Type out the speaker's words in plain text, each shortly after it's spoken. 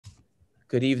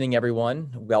Good evening, everyone.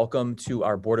 Welcome to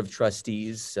our Board of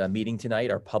Trustees meeting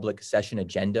tonight, our public session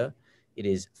agenda. It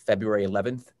is February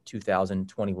 11th,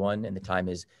 2021, and the time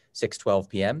is 6:12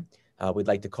 p.m. We'd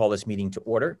like to call this meeting to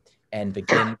order and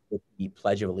begin with the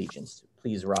Pledge of Allegiance.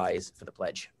 Please rise for the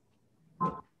pledge.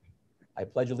 I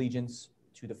pledge allegiance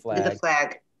to the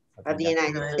flag of the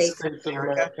United States of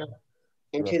America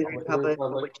and to the republic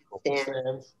for which it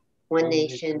stands, one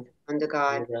nation, under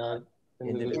God,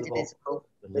 indivisible,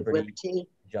 with liberty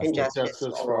and justice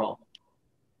for all.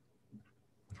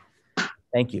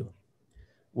 Thank you.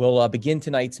 We'll begin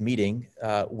tonight's meeting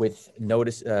with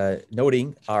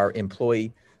noting our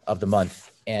Employee of the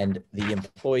Month. And the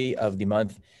Employee of the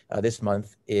Month this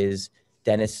month is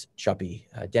Dennis Chuppy.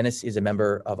 Dennis is a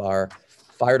member of our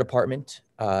fire department.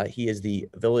 He is the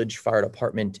Village Fire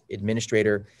Department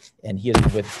Administrator, and he has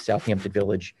been with Southampton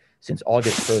Village since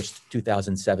August 1st,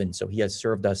 2007. So he has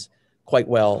served us quite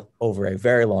well over a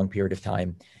very long period of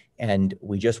time. And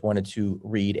we just wanted to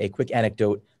read a quick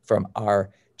anecdote from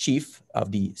our Chief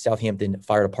of the Southampton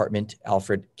Fire Department,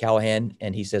 Alfred Callahan,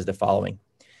 and he says the following.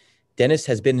 Dennis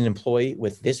has been an employee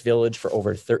with this village for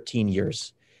over 13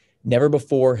 years. Never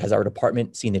before has our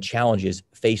department seen the challenges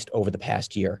faced over the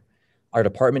past year. Our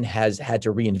department has had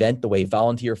to reinvent the way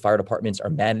volunteer fire departments are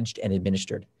managed and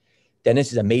administered.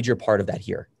 Dennis is a major part of that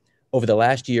here. Over the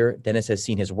last year, Dennis has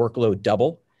seen his workload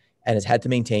double and has had to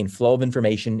maintain flow of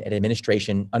information and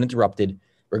administration uninterrupted,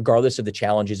 regardless of the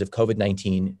challenges of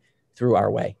COVID-19 through our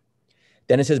way.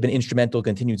 Dennis has been instrumental in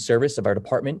continued service of our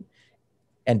department,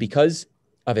 and because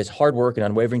of his hard work and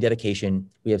unwavering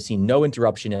dedication, we have seen no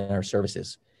interruption in our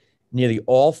services. Nearly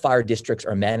all fire districts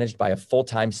are managed by a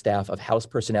full-time staff of house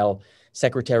personnel,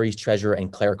 secretaries, treasurer,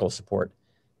 and clerical support.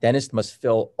 Dennis must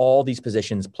fill all these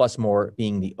positions plus more,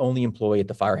 being the only employee at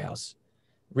the firehouse.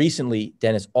 Recently,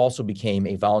 Dennis also became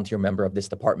a volunteer member of this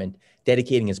department,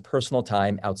 dedicating his personal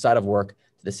time outside of work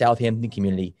to the Southampton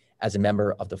community as a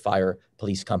member of the Fire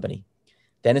Police Company.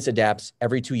 Dennis adapts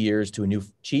every 2 years to a new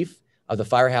chief of the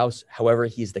firehouse. However,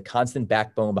 he is the constant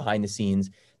backbone behind the scenes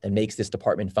that makes this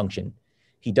department function.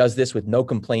 He does this with no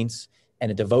complaints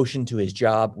and a devotion to his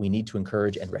job we need to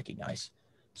encourage and recognize.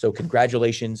 So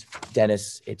congratulations,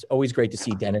 Dennis. It's always great to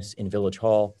see Dennis in Village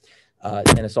Hall.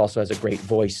 Dennis also has a great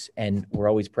voice, and we're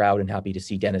always proud and happy to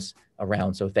see Dennis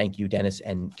around. So thank you, Dennis,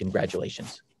 and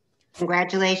congratulations.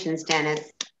 Congratulations,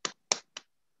 Dennis.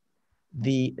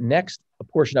 The next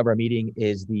portion of our meeting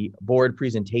is the board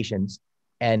presentations,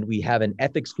 and we have an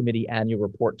Ethics Committee annual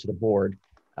report to the board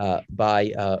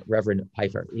by Reverend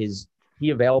Pfeiffer. Is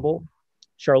he available,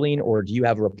 Charlene, or do you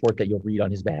have a report that you'll read on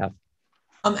his behalf?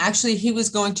 Actually, he was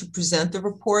going to present the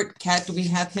report. Kat, do we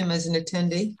have him as an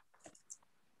attendee?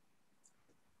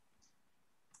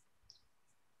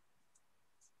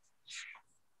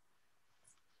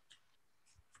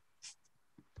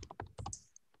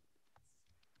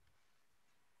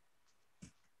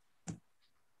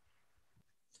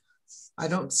 I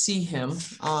don't see him.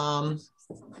 If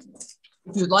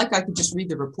you'd like, I could just read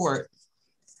the report.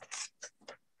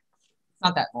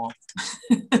 Not that long.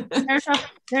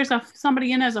 there's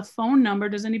somebody in as a phone number.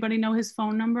 Does anybody know his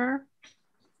phone number?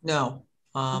 No.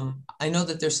 I know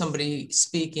that there's somebody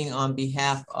speaking on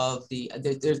behalf of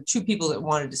there are two people that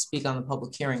wanted to speak on the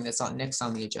public hearing that's next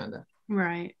on the agenda.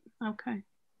 Right. Okay.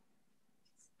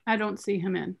 I don't see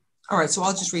him in. All right, so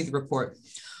I'll just read the report.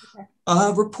 Okay.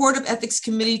 Report of Ethics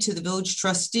Committee to the Village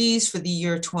Trustees for the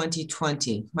year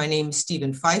 2020. My name is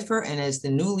Stephen Pfeiffer, and as the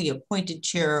newly appointed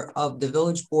chair of the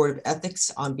Village Board of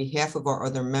Ethics, on behalf of our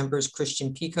other members,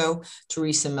 Christian Pico,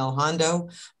 Teresa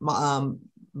Melhando,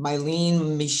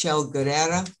 Mylene Michelle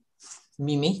Guerrera,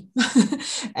 Mimi,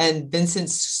 and Vincent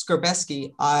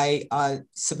Skorbeski, I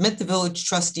submit the Village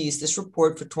Trustees this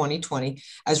report for 2020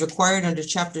 as required under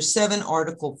Chapter 7,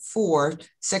 Article 4,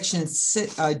 Section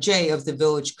J of the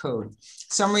Village Code.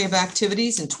 Summary of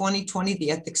activities. In 2020,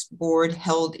 the Ethics Board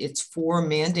held its 4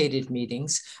 mandated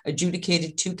meetings,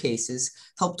 adjudicated 2 cases,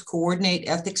 helped coordinate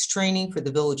ethics training for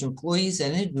the village employees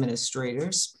and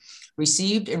administrators,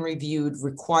 received and reviewed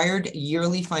required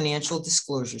yearly financial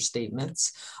disclosure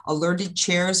statements, alerted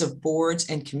chairs of boards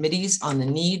and committees on the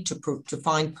need to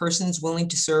find persons willing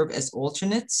to serve as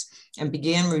alternates, and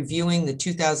began reviewing the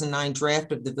 2009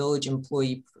 draft of the village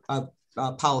employee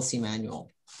policy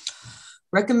manual.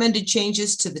 Recommended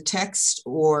changes to the text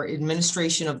or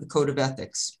administration of the Code of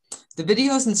Ethics. The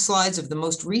videos and slides of the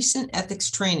most recent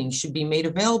ethics training should be made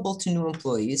available to new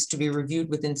employees to be reviewed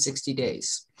within 60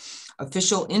 days.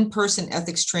 Official in-person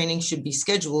ethics training should be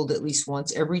scheduled at least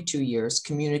once every 2 years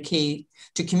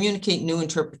to communicate new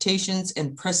interpretations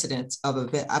and precedents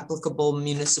of applicable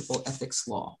municipal ethics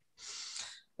law.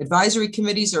 Advisory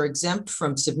committees are exempt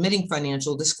from submitting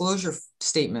financial disclosure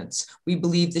statements. We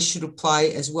believe this should apply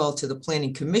as well to the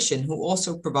Planning Commission, who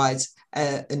also provides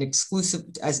an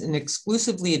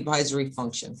exclusively advisory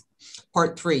function.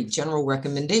 Part 3, general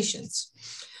recommendations.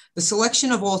 The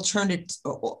selection of alternates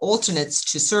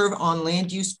to serve on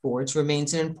land use boards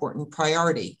remains an important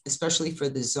priority, especially for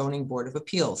the Zoning Board of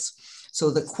Appeals, so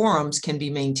the quorums can be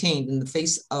maintained in the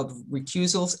face of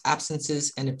recusals,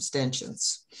 absences, and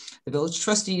abstentions. The village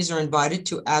trustees are invited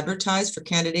to advertise for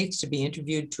candidates to be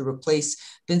interviewed to replace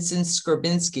Vincent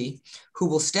Skrbinski, who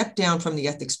will step down from the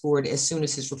Ethics Board as soon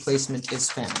as his replacement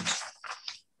is found.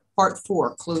 Part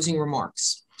 4, closing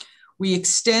remarks. We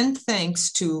extend thanks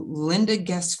to Linda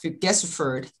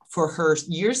Gessiford for her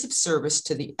years of service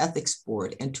to the Ethics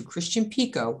Board, and to Christian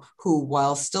Pico, who,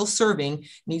 while still serving,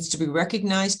 needs to be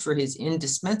recognized for his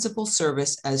indispensable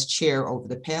service as chair over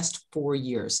the past 4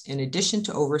 years, in addition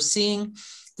to overseeing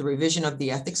the revision of the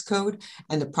Ethics Code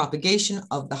and the propagation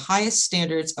of the highest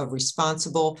standards of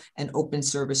responsible and open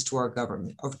service to our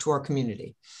government, to our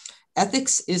community.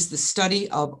 Ethics is the study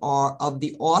of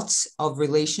the oughts of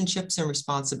relationships and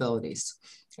responsibilities.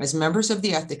 As members of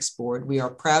the Ethics Board, we are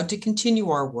proud to continue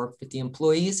our work with the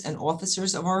employees and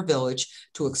officers of our village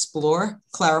to explore,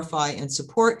 clarify, and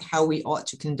support how we ought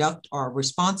to conduct our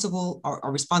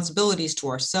responsibilities to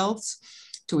ourselves,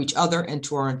 to each other, and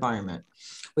to our environment.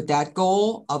 With that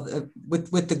goal of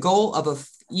with the goal of a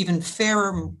even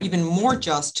fairer, even more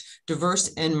just,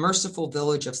 diverse, and merciful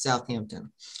village of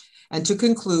Southampton. And to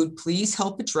conclude, please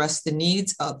help address the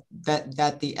needs of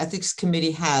that the Ethics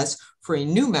Committee has for a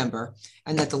new member,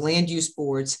 and that the land use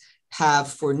boards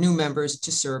have for new members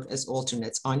to serve as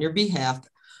alternates. On your behalf,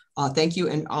 thank you,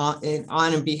 and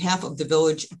on behalf of the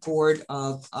Village Board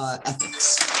of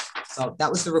Ethics. So that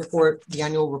was the report, the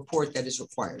annual report that is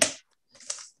required.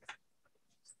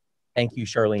 Thank you,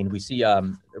 Charlene. We see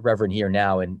Reverend here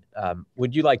now, and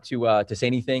would you like to say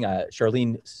anything?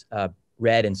 Charlene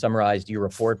read and summarized your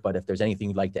report, but if there's anything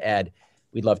you'd like to add,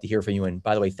 we'd love to hear from you. And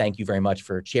by the way, thank you very much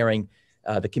for chairing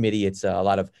the committee. It's a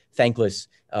lot of thankless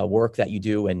work that you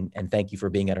do, and thank you for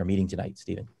being at our meeting tonight,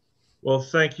 Stephen. Well,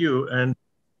 thank you. And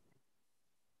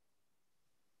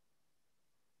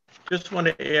just want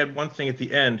to add one thing at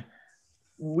the end.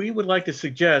 We would like to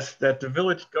suggest that the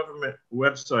village government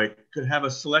website could have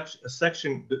a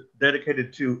section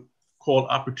dedicated to called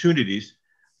opportunities,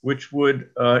 which would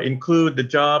include the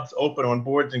jobs open on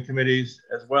boards and committees,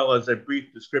 as well as a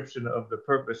brief description of the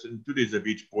purpose and duties of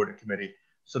each board and committee,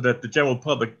 so that the general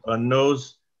public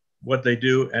knows what they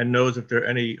do and knows if there are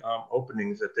any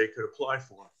openings that they could apply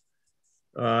for.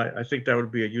 I think that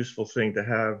would be a useful thing to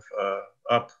have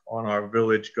up on our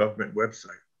village government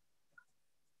website.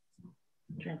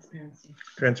 Transparency.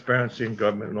 Transparency in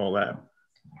government and all that.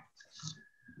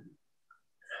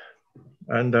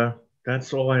 And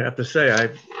that's all I have to say.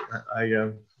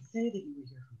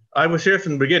 I was here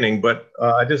from the beginning, but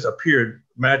I just appeared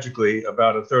magically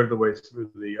about a third of the way through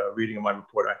the reading of my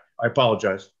report. I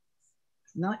apologize.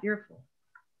 It's not your fault.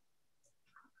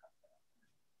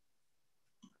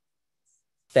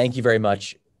 Thank you very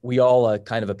much. We all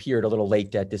kind of appeared a little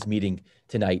late at this meeting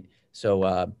tonight.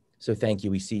 So thank you.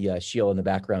 We see Sheila in the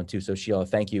background too. So Sheila,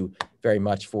 thank you very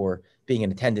much for being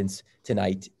in attendance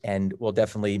tonight. And we'll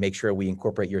definitely make sure we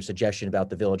incorporate your suggestion about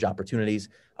the village opportunities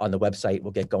on the website.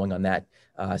 We'll get going on that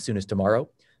as soon as tomorrow.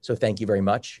 So thank you very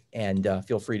much. And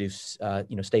feel free to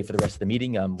stay for the rest of the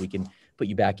meeting. We can put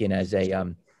you back in as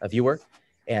a viewer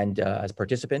and as a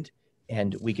participant,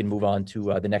 and we can move on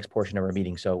to the next portion of our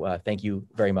meeting. So thank you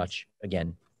very much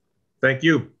again. Thank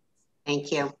you.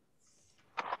 Thank you.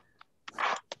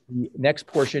 The next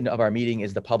portion of our meeting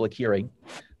is the public hearing.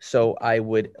 So I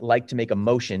would like to make a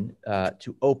motion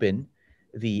to open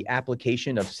the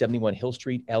application of 71 Hill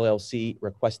Street LLC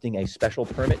requesting a special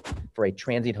permit for a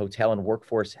transient hotel and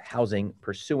workforce housing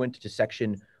pursuant to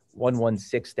section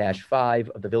 116-5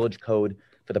 of the Village Code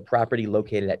for the property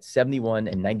located at 71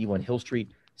 and 91 Hill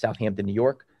Street, Southampton, New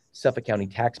York, Suffolk County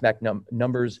Tax Map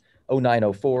numbers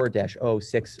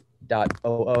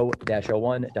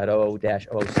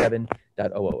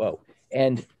 0904-06.00-01.00-007.000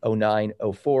 and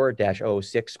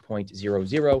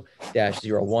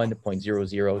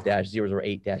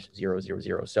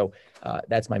 0904-06.00-01.00-008-000. So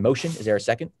that's my motion. Is there a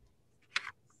second?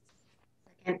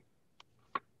 Second.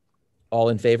 All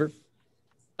in favor?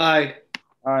 Aye.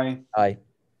 Aye. Aye.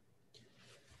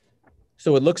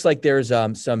 So it looks like there's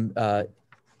some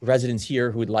residents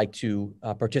here who would like to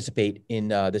participate in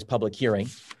this public hearing.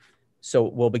 So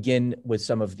we'll begin with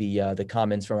some of the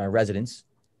comments from our residents.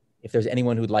 If there's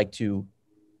anyone who'd like to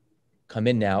come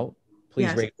in now,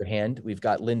 please raise your hand. We've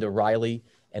got Linda Riley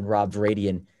and Rob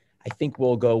Varadian. I think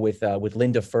we'll go with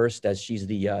Linda first, as she's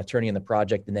the attorney on the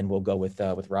project, and then we'll go with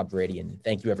Rob Grady. And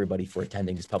thank you, everybody, for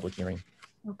attending this public hearing.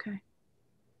 Okay.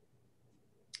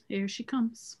 Here she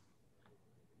comes.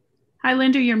 Hi,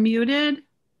 Linda, you're muted.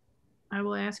 I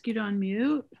will ask you to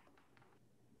unmute.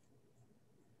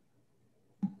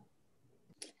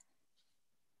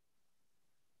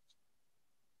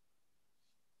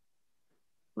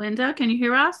 Linda, can you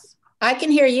hear us? I can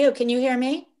hear you. Can you hear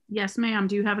me? Yes, ma'am.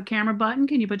 Do you have a camera button?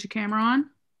 Can you put your camera on?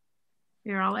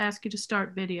 Here, I'll ask you to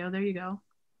start video. There you go.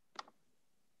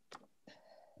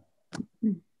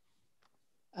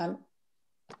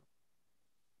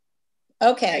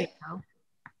 Okay.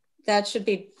 That should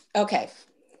be, okay.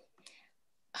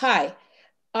 Hi,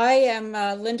 I am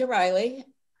Linda Riley.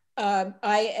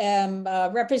 I am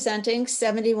representing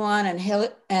 71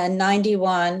 and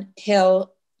 91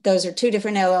 Hill. Those are two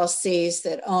different LLCs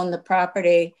that own the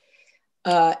property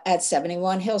at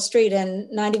 71 Hill Street and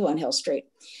 91 Hill Street.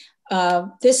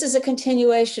 This is a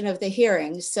continuation of the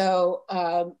hearing, so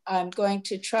I'm going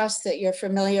to trust that you're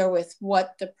familiar with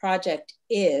what the project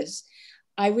is.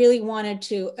 I really wanted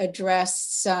to address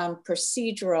some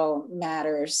procedural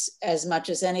matters as much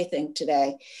as anything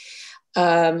today.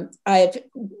 I've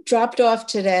dropped off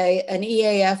today an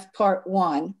EAF Part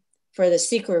 1 for the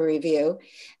SECRA review,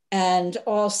 and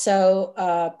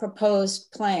also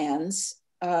proposed plans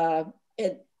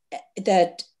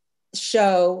that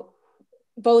show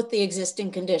both the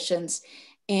existing conditions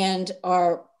and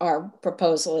our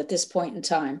proposal at this point in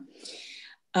time.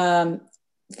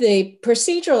 The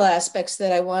procedural aspects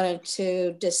that I wanted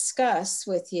to discuss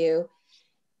with you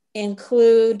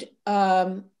include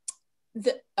a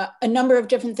number of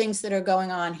different things that are going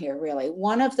on here, really.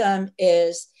 One of them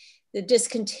is the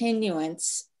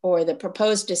discontinuance, or the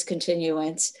proposed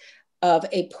discontinuance, of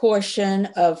a portion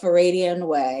of Viridian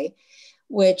Way,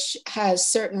 which has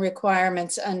certain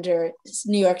requirements under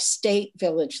New York State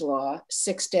Village Law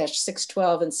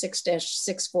 6-612 and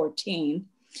 6-614,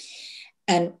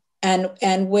 and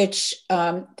which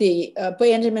the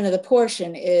abandonment of the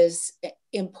portion is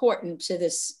important to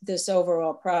this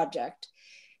overall project.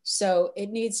 So it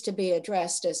needs to be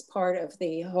addressed as part of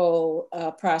the whole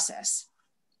process.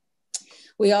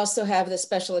 We also have the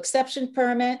special exception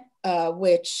permit,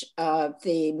 which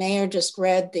the mayor just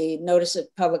read the notice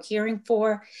of public hearing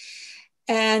for.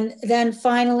 And then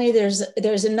finally,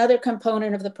 there's another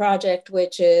component of the project,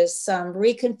 which is some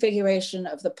reconfiguration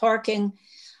of the parking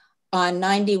on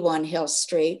 91 Hill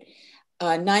Street.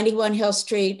 91 Hill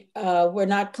Street, we're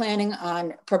not planning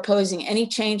on proposing any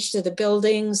change to the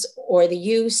buildings or the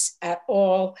use at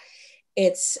all.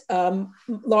 It's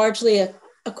largely a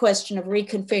question of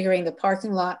reconfiguring the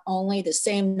parking lot only. The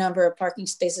same number of parking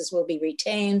spaces will be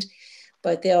retained,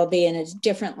 but they'll be in a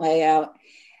different layout.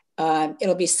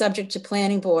 It'll be subject to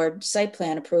planning board site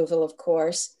plan approval, of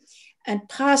course, and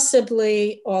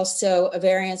possibly also a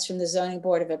variance from the Zoning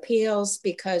Board of Appeals,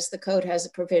 because the code has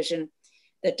a provision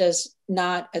that does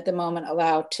not at the moment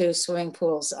allow 2 swimming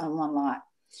pools on one lot.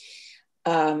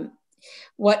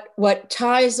 What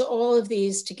ties all of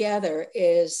these together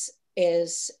is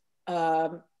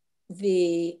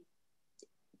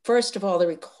first of all, the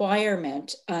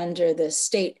requirement under the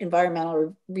State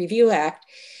Environmental Review Act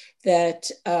that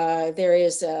there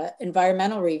is an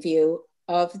environmental review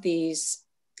of this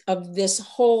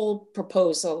whole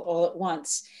proposal all at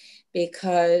once,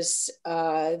 because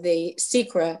the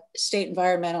SECRA, State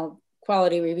Environmental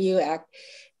Quality Review Act,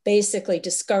 basically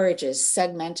discourages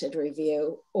segmented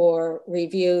review, or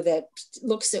review that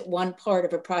looks at one part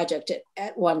of a project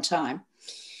at one time.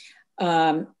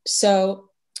 So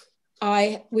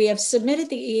we have submitted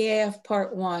the EAF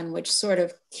Part 1, which sort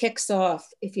of kicks off,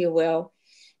 if you will,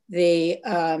 the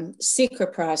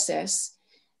SECRA process.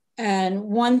 And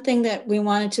one thing that we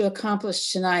wanted to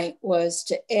accomplish tonight was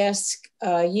to ask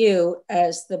you,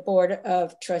 as the Board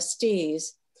of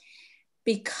Trustees,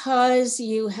 because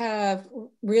you have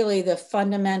really the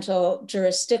fundamental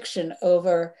jurisdiction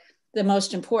over the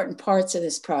most important parts of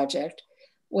this project,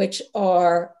 which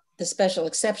are the special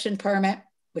exception permit,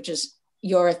 which is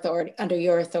your authority, under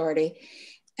your authority,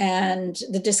 and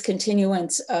the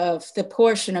discontinuance of the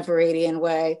portion of Viridian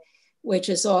Way, which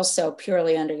is also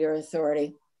purely under your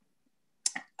authority.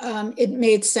 It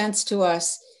made sense to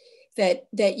us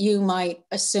that you might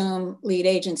assume lead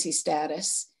agency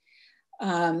status.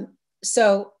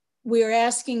 So we're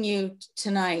asking you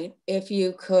tonight if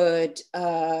you could,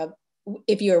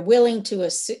 if you're willing to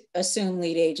assume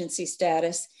lead agency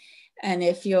status, and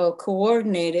if you'll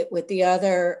coordinate it with the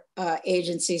other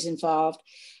agencies involved,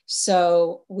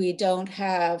 so we don't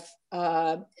have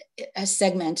a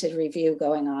segmented review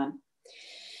going on.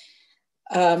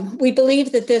 We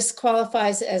believe that this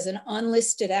qualifies as an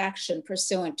unlisted action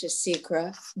pursuant to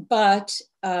SECRA, but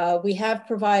we have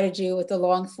provided you with the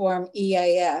long form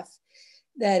EAF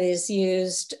that is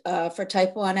used for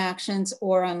type 1 actions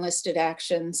or unlisted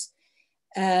actions.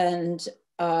 And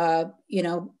you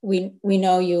know, we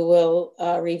know you will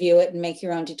review it and make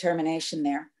your own determination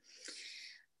there.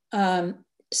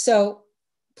 So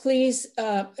please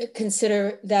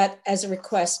consider that as a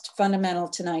request fundamental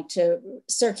tonight to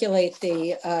circulate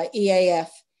the EAF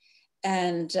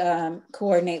and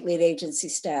coordinate lead agency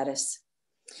status.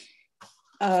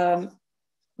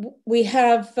 We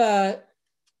have,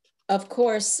 of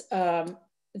course,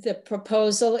 the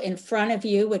proposal in front of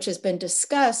you, which has been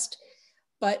discussed,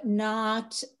 but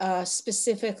not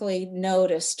specifically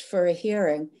noticed for a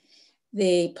hearing,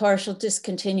 the partial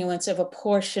discontinuance of a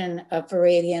portion of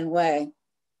Viridian Way.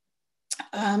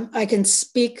 I can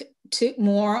speak to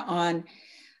more on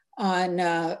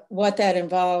what that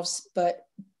involves, but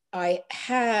I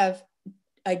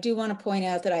do want to point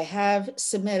out that I have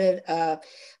submitted a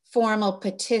formal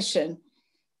petition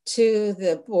to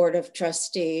the Board of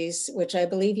Trustees, which I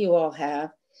believe you all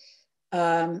have,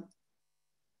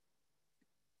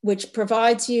 which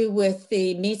provides you with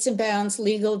the metes and bounds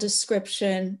legal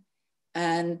description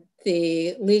and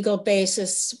the legal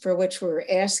basis for which we're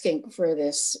asking for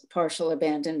this partial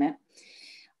abandonment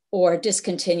or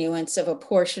discontinuance of a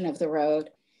portion of the road.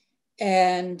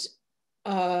 And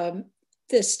the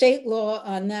state law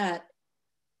on that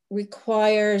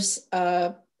requires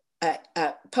a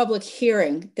public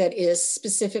hearing that is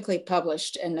specifically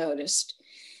published and noticed.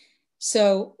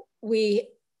 So we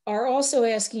are also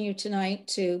asking you tonight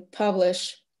to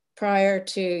publish prior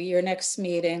to your next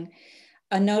meeting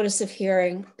a notice of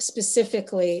hearing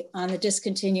specifically on the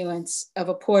discontinuance of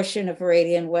a portion of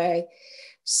Viridian Way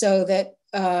so that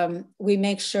we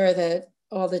make sure that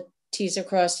all the T's are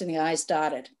crossed and the I's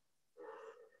dotted.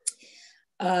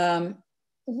 I'm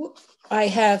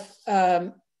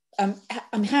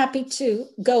happy to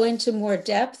go into more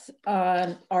depth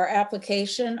on our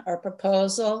application, our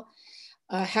proposal,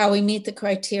 how we meet the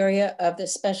criteria of the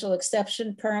special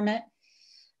exception permit,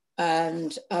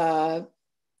 and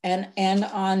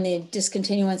on the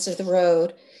discontinuance of the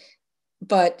road.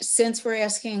 But since we're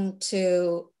asking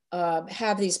to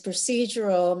have these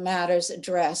procedural matters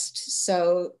addressed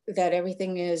so that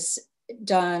everything is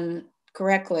done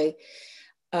correctly,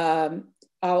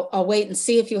 I'll wait and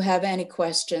see if you have any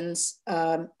questions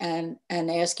and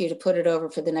ask you to put it over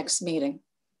for the next meeting.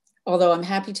 Although I'm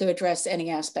happy to address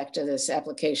any aspect of this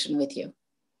application with you.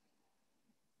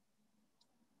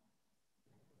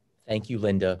 Thank you,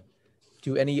 Linda.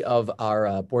 Do any of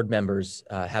our board members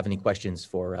have any questions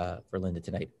for Linda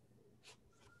tonight?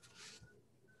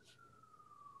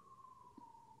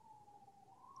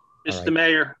 Mr. Right.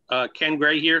 Mayor, Ken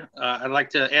Gray here. I'd like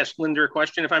to ask Linda a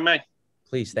question, if I may.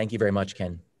 Please, thank you very much,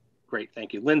 Ken. Great,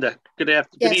 thank you. Linda, good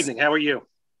evening. How are you?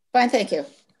 Fine, thank you.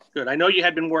 Good. I know you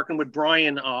had been working with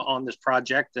Brian on this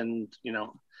project, and you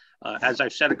know, as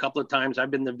I've said a couple of times,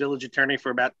 I've been the village attorney for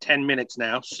about 10 minutes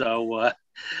now. So,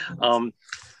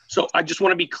 so I just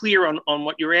want to be clear on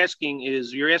what you're asking.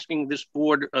 Is you're asking this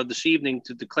board this evening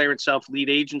to declare itself lead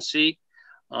agency,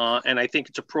 and I think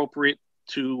it's appropriate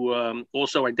to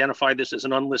also identify this as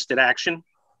an unlisted action.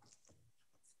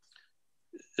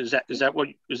 Is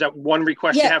that one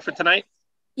request you have for tonight?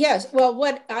 Yes. Well,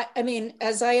 what I mean,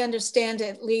 as I understand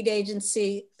it, lead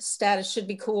agency status should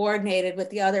be coordinated with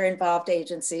the other involved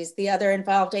agencies. The other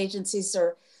involved agencies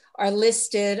are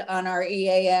listed on our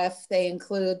EAF. They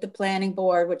include the planning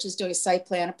board, which is doing site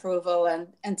plan approval,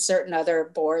 and certain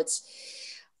other boards.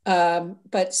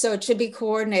 But so it should be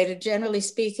coordinated. Generally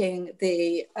speaking,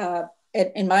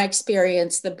 in my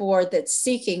experience, the board that's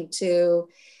seeking to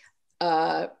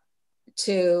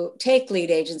take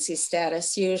lead agency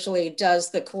status usually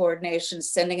does the coordination,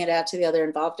 sending it out to the other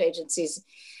involved agencies.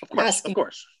 Of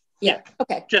course. Yeah.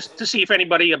 Okay. Just to see if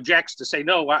anybody objects to say,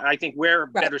 no, I think we're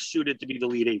better suited to be the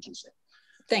lead agency.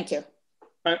 Thank you.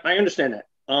 I understand that.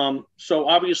 So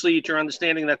obviously it's your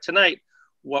understanding that tonight,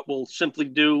 what we'll simply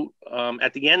do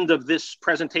at the end of this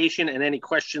presentation and any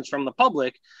questions from the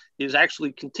public is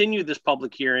actually continue this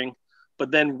public hearing, but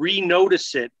then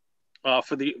renotice it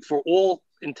for all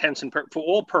intents and for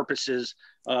all purposes,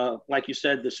 like you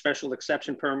said, the special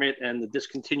exception permit and the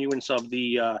discontinuance of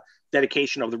the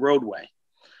dedication of the roadway.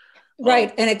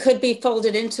 Right, and it could be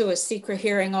folded into a secret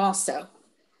hearing also.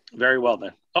 Very well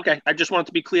then. Okay, I just wanted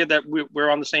to be clear that we're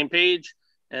on the same page.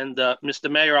 And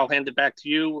Mr. Mayor, I'll hand it back to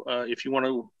you if you want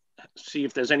to see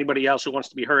if there's anybody else who wants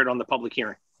to be heard on the public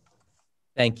hearing.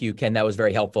 Thank you, Ken. That was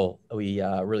very helpful. We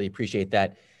really appreciate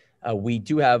that. We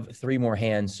do have 3 more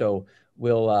hands, so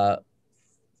we'll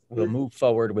we'll move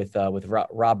forward with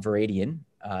Rob Varadian,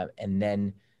 and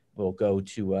then we'll go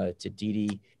to Dee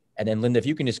Dee, and then Linda, if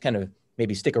you can just kind of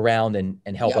maybe stick around and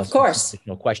help us with some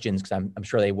additional questions, because I'm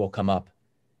sure they will come up.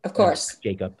 Of course.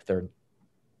 Jacob third.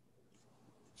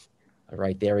 All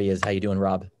right, there he is. How you doing,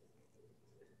 Rob?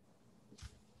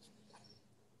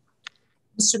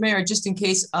 Mr. Mayor, just in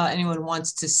case anyone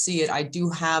wants to see it, I do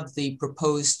have the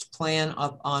proposed plan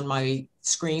up on my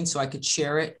screen so I could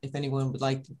share it if anyone would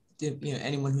like to,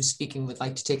 anyone who's speaking would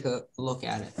like to take a look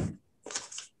at it.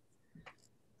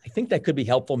 I think that could be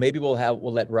helpful. Maybe we'll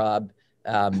let Rob,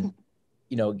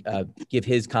 give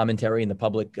his commentary in the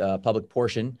public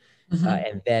portion,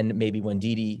 and then maybe when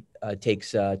Dee Dee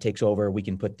takes over, we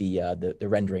can put the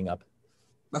rendering up.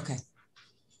 Okay.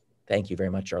 Thank you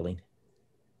very much, Charlene.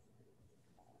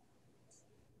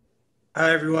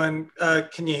 Hi, everyone.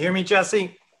 Can you hear me,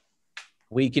 Jesse?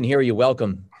 We can hear you.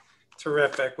 Welcome.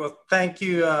 Terrific. Well, thank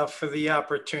you for the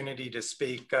opportunity to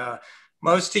speak.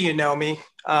 Most of you know me,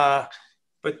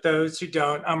 but those who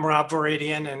don't, I'm Rob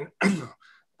Varadian, and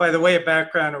by the way of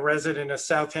background, a resident of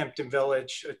Southampton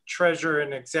Village, a treasurer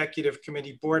and executive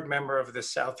committee board member of the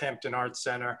Southampton Arts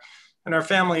Center. And our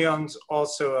family owns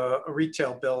also a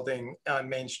retail building on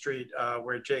Main Street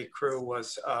where J. Crew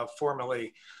was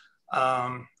formerly.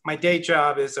 My day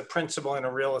job is a principal in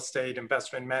a real estate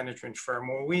investment management firm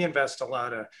where we invest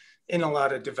in a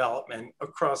lot of development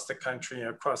across the country,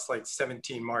 across like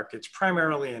 17 markets,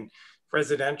 primarily in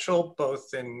residential,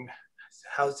 both in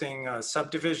housing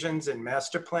subdivisions and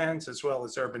master plans, as well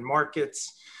as urban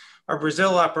markets. Our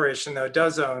Brazil operation, though,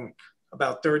 does own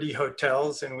about 30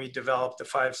 hotels, and we developed a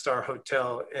 5-star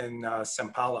hotel in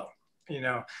São Paulo.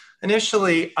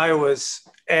 Initially I was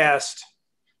asked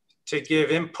to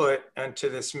give input into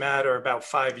this matter about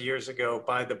 5 years ago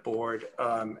by the board,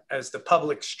 as the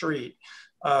public street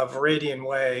of Varadian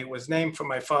Way was named for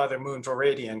my father, Moon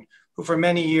Varadian, who for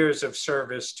many years of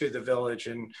service to the village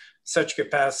in such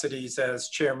capacities as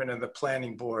chairman of the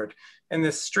planning board. And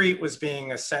the street was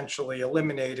being essentially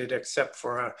eliminated except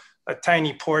for a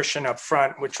tiny portion up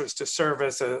front, which was to serve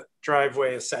as a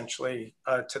driveway essentially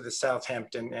to the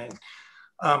Southampton Inn.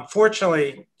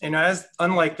 Fortunately,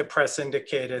 unlike the press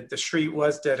indicated, the street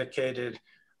was dedicated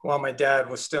while my dad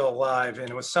was still alive, and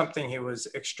it was something he was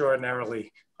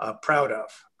extraordinarily proud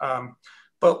of.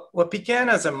 But what began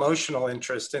as emotional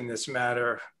interest in this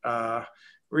matter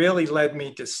really led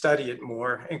me to study it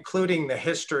more, including the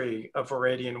history of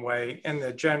Varadian Way and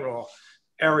the general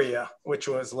area which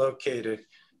was located,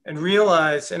 and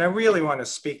realize, and I really want to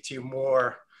speak to you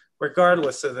more,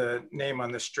 regardless of the name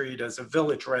on the street, as a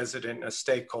village resident, a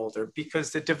stakeholder,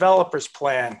 because the developer's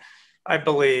plan, I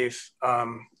believe,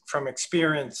 from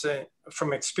experience in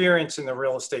the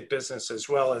real estate business, as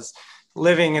well as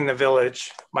living in the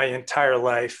village my entire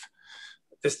life,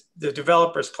 the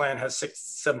developer's plan has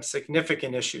some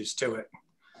significant issues to it.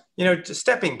 Just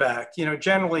stepping back,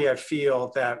 generally I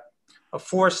feel that a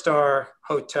 4-star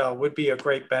hotel would be a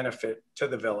great benefit to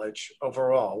the village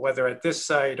overall, whether at this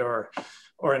site or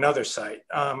another site.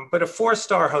 But a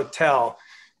 4-star hotel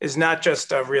is not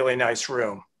just a really nice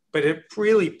room, but it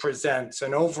really presents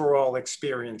an overall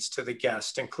experience to the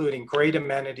guest, including great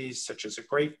amenities such as a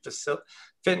great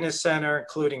fitness center,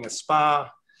 including a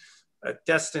spa, a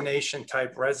destination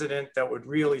type resident that would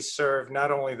really serve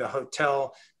not only the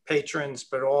hotel patrons,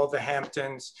 but all the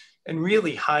Hamptons, and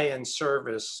really high-end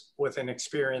service with an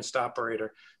experienced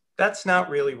operator. That's not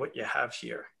really what you have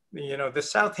here. The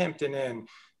Southampton Inn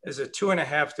is a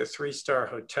 2.5 to 3-star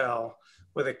hotel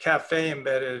with a cafe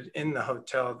embedded in the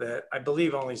hotel that I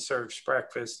believe only serves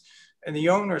breakfast. And the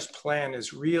owner's plan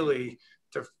is really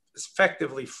to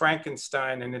effectively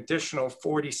Frankenstein an additional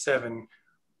 47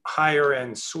 higher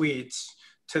end suites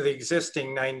to the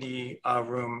existing 90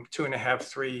 room, 2.5,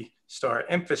 3-star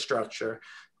infrastructure,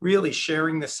 really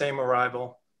sharing the same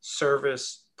arrival,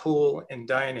 service, pool, and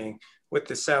dining with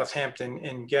the Southampton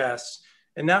Inn guests,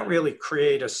 and not really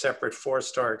create a separate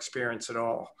 4-star experience at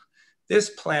all. This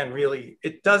plan really,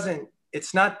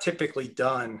 it's not typically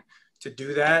done to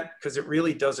do that because it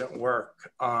really doesn't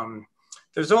work.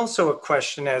 There's also a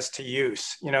question as to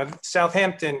use.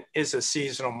 Southampton is a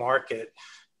seasonal market,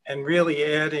 and really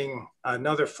adding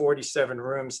another 47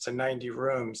 rooms to 90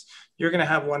 rooms, you're gonna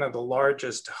have one of the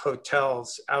largest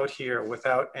hotels out here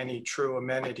without any true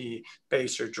amenity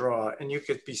base or draw. And you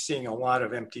could be seeing a lot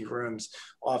of empty rooms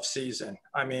off season.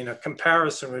 I mean, a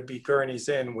comparison would be Gurney's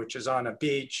Inn, which is on a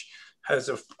beach, has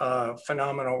a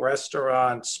phenomenal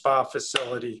restaurant, spa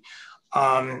facility.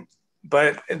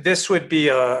 But this would be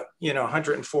a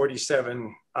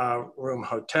 147 room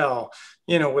hotel,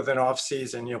 with an off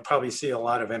season, you'll probably see a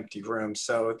lot of empty rooms.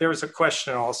 So there's a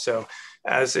question also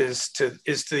as is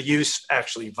the use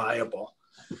actually viable?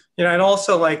 I'd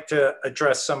also like to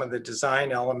address some of the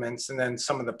design elements and then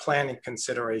some of the planning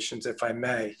considerations, if I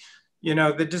may.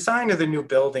 The design of the new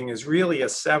building is really a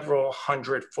several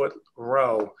 100-foot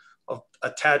row of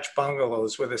attached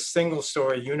bungalows with a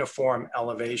single-story uniform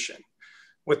elevation,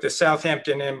 with the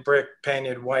Southampton Inn brick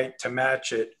painted white to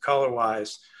match it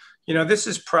color-wise. This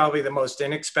is probably the most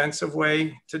inexpensive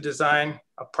way to design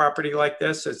a property like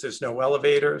this, as there's no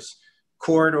elevators,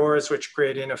 corridors, which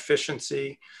create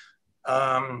inefficiency,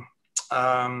 and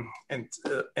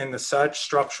the such.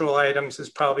 Structural items is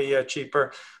probably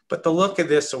cheaper, but the look of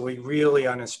this will be really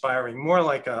uninspiring, more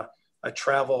like a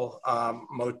travel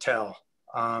motel.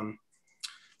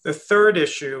 The third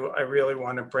issue I really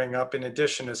want to bring up, in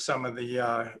addition to some of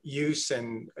the use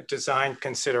and design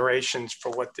considerations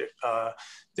for what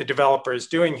the developer is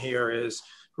doing here, is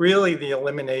really the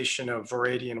elimination of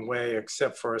Viridian Way,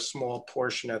 except for a small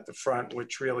portion at the front,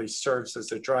 which really serves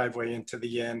as a driveway into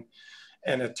the inn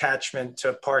and attachment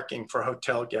to parking for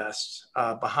hotel guests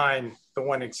behind the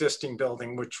one existing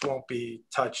building, which won't be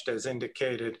touched as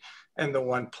indicated in the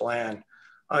one plan.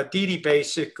 Dee Dee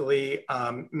basically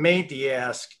made the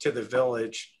ask to the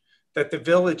village that the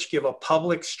village give a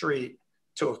public street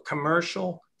to a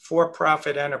commercial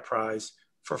for-profit enterprise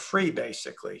for free,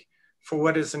 basically, for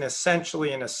what is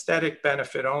essentially an aesthetic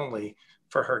benefit only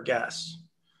for her guests.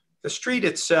 The street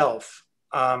itself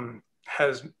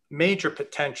has major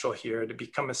potential here to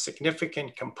become a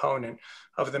significant component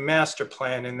of the master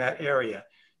plan in that area.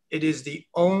 It is the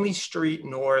only street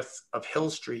north of Hill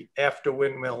Street after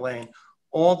Windmill Lane,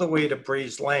 all the way to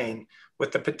Breeze Lane,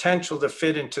 with the potential to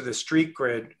fit into the street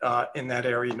grid in that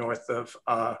area north of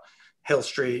Hill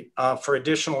Street for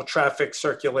additional traffic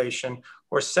circulation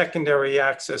or secondary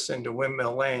access into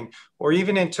Windmill Lane, or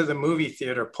even into the movie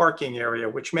theater parking area,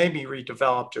 which may be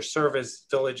redeveloped or serve as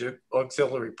village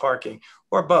auxiliary parking,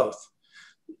 or both.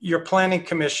 Your planning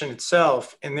commission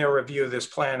itself, in their review of this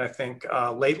plan, I think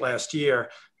late last year,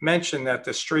 mentioned that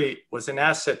the street was an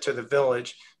asset to the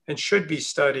village and should be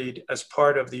studied as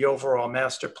part of the overall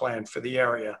master plan for the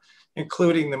area,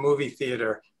 including the movie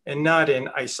theater, and not in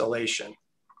isolation.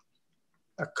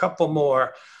 A couple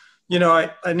more.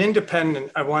 An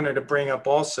independent, I wanted to bring up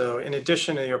also, in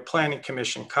addition to your planning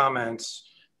commission comments,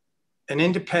 an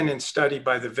independent study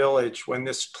by the village when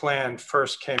this plan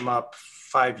first came up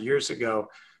 5 years ago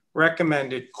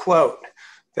recommended, quote,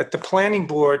 that the planning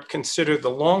board consider the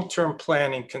long-term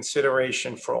planning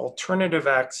consideration for alternative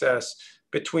access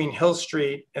between Hill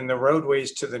Street and the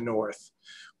roadways to the north.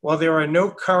 While there are no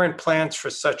current plans for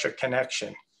such a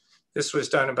connection, this was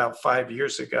done about 5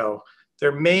 years ago,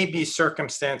 there may be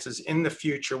circumstances in the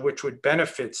future which would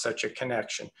benefit such a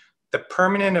connection. The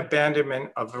permanent abandonment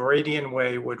of Viridian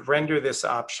Way would render this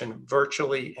option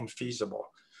virtually infeasible.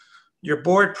 Your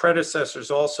board predecessors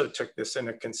also took this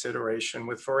into consideration,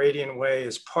 with Viridian Way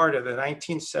as part of the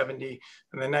 1970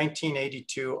 and the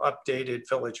 1982 updated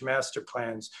village master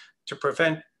plans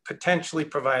to potentially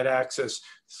provide access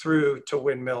through to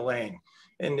Windmill Lane.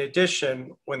 In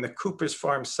addition, when the Cooper's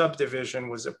Farm subdivision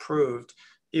was approved,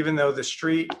 even though the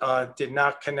street did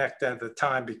not connect at the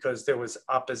time because there was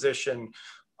opposition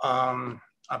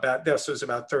this was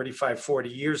about 35, 40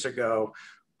 years ago,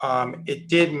 it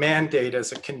did mandate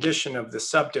as a condition of the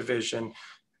subdivision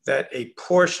that a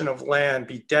portion of land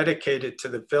be dedicated to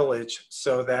the village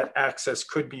so that access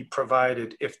could be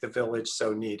provided if the village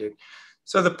so needed.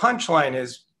 So the punchline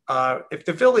is, if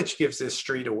the village gives this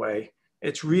street away,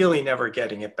 it's really never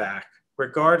getting it back,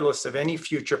 regardless of any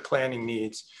future planning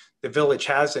needs the village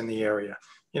has in the area.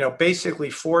 Basically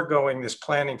foregoing this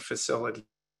planning facility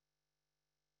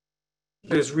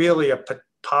is really a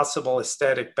possible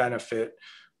aesthetic benefit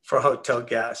for hotel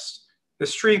guests. The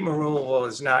street removal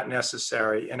is not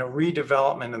necessary, and a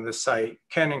redevelopment of the site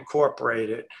can incorporate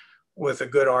it with a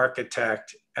good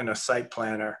architect and a site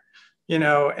planner.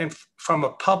 And from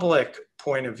a public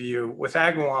point of view, with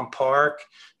Agawam Park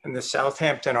and the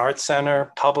Southampton Arts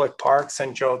Center, public parks,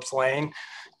 and Job's Lane,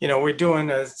 we're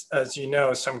doing, as you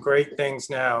know, some great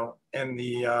things now in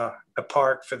the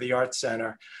park for the Arts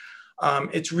Center.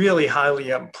 It's really highly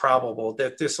improbable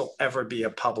that this will ever be a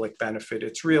public benefit.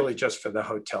 It's really just for the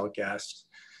hotel guests.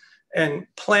 And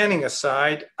planning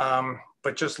aside,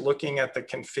 but just looking at the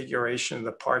configuration of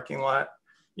the parking lot,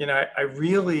 I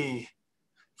really,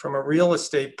 from a real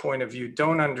estate point of view,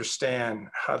 don't understand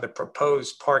how the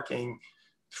proposed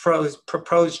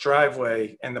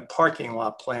driveway and the parking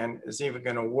lot plan is even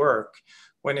going to work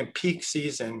when in peak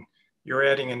season, you're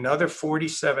adding another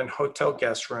 47 hotel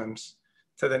guest rooms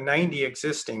to the 90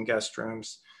 existing guest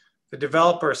rooms. The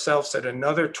developer herself said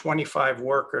another 25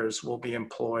 workers will be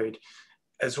employed,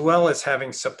 as well as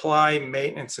having supply,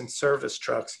 maintenance, and service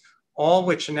trucks, all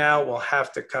which now will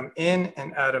have to come in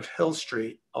and out of Hill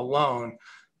Street alone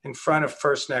in front of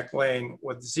First Neck Lane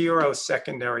with zero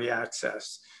secondary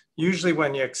access. Usually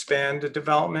when you expand a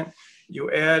development, you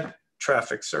add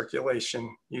traffic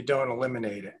circulation, you don't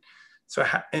eliminate it. So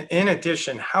in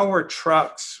addition, how are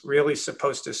trucks really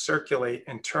supposed to circulate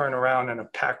and turn around in a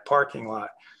packed parking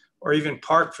lot, or even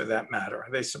park for that matter?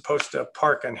 Are they supposed to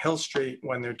park on Hill Street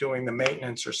when they're doing the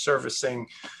maintenance or servicing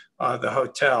the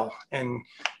hotel? And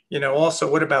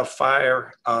also, what about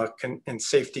fire and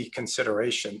safety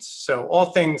considerations? So all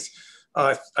things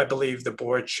I believe the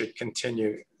board should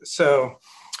continue. So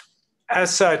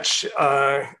as such,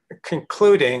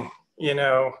 concluding,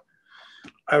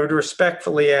 I would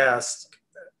respectfully ask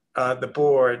the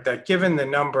board that given the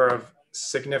number of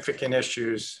significant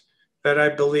issues, that I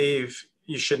believe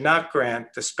you should not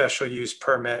grant the special use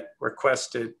permit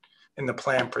requested in the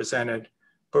plan presented,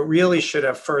 but really should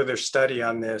have further study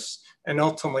on this and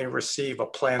ultimately receive a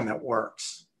plan that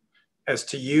works as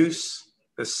to use,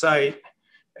 the site,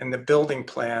 and the building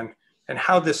plan, and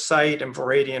how the site and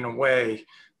Viridian Way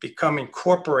become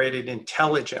incorporated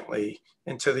intelligently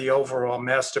into the overall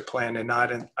master plan and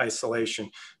not in isolation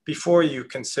before you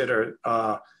consider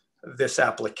this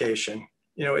application.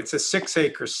 It's a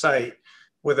 6-acre site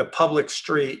with a public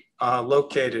street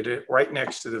located right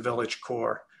next to the village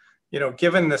core.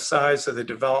 Given the size of the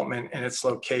development and its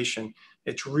location,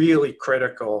 it's really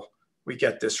critical we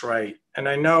get this right. And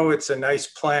I know it's a nice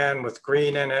plan with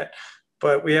green in it,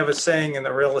 but we have a saying in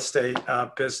the real estate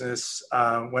business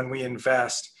when we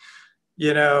invest,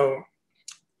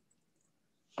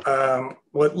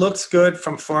 what looks good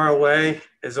from far away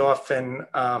is often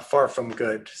far from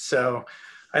good. So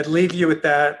I'd leave you with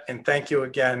that, and thank you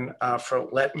again for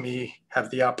letting me have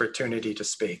the opportunity to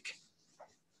speak.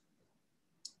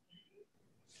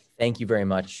 Thank you very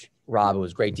much, Rob. It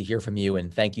was great to hear from you,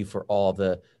 and thank you for all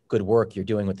the good work you're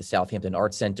doing with the Southampton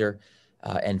Arts Center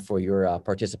and for your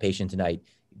participation tonight.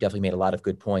 You definitely made a lot of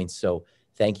good points. So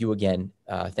thank you again.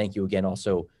 Thank you again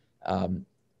also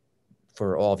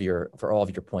for all of your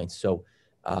points. So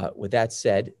with that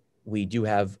said, we do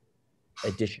have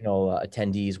additional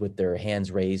attendees with their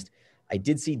hands raised. I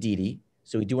did see Dee Dee,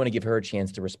 so we do want to give her a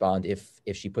chance to respond if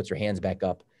she puts her hands back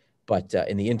up. But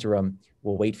in the interim,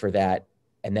 we'll wait for that.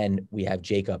 And then we have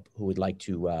Jacob who would like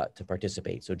to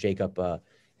participate. So Jacob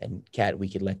and Kat, we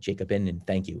could let Jacob in, and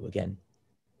thank you again.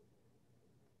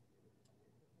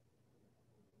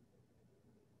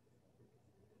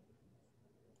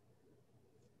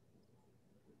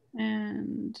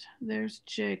 And there's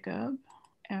Jacob,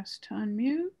 asked to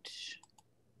unmute.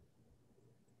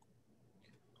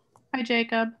 Hi,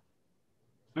 Jacob.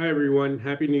 Hi, everyone.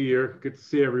 Happy New Year. Good to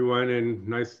see everyone, and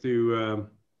nice to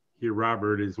hear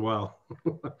Robert as well.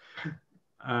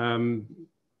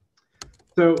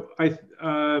 So I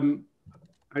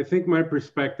think my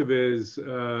perspective is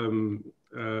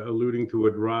alluding to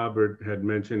what Robert had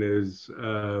mentioned is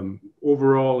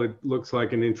overall, it looks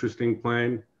like an interesting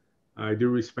plan. I do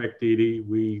respect Dee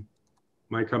Dee.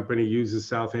 My company uses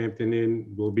Southampton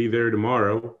Inn. We'll be there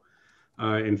tomorrow.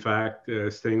 In fact,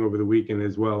 staying over the weekend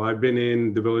as well. I've been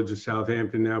in the village of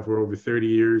Southampton now for over 30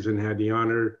 years and had the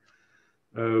honor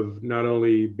of not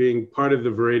only being part of the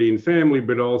Viridian family,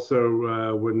 but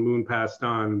also when Moon passed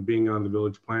on, being on the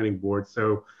village planning board.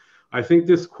 So I think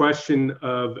this question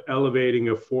of elevating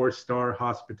a 4-star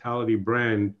hospitality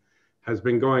brand has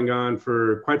been going on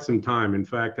for quite some time. In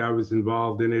fact, I was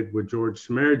involved in it with George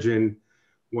Smergen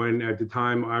when at the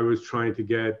time I was trying to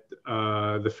get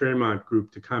the Fairmont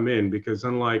group to come in, because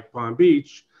unlike Palm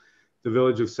Beach, the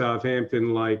village of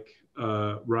Southampton, like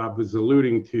Rob was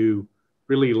alluding to,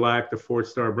 really lacked a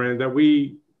 4-star brand that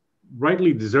we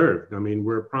rightly deserved. I mean,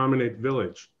 we're a prominent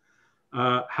village.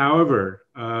 However,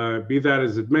 be that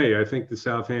as it may, I think the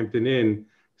Southampton Inn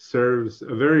serves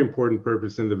a very important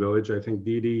purpose in the village. I think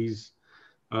Dee Dee's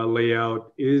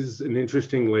layout is an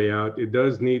interesting layout. It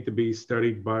does need to be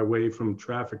studied by way from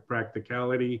traffic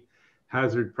practicality,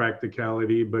 hazard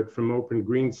practicality, but from open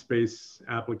green space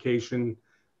application,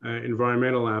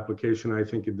 environmental application, I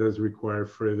think it does require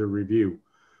further review.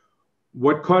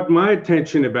 What caught my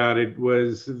attention about it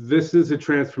was this is a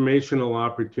transformational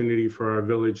opportunity for our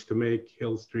village to make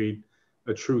Hill Street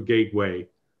a true gateway.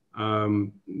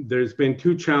 There's been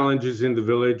 2 challenges in the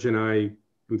village, and I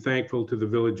am thankful to the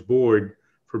village board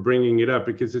for bringing it up,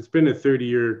 because it's been a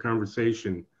 30-year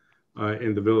conversation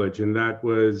in the village. And that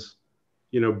was,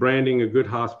 branding a good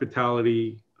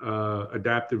hospitality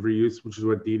adaptive reuse, which is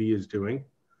what DD is doing.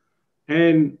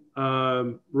 And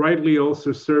rightly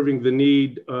also serving the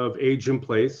need of age in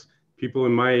place, people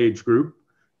in my age group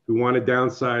who want to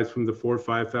downsize from the 4,000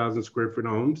 or 5,000 square foot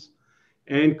homes,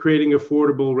 and creating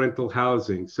affordable rental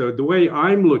housing. So the way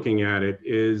I'm looking at it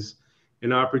is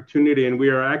an opportunity, and we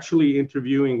are actually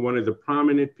interviewing one of the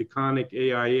prominent Peconic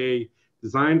AIA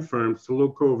design firms to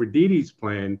look over DD's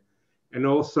plan and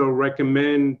also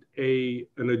recommend an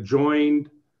adjoined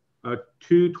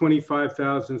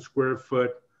 25,000 square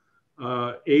foot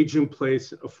age in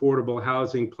place affordable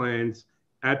housing plans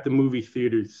at the movie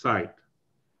theater site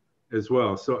as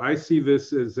well. So I see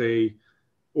this as a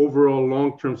overall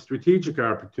long-term strategic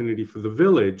opportunity for the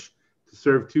village to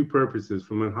serve two purposes: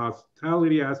 from a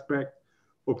hospitality aspect,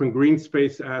 open green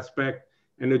space aspect,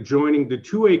 and adjoining the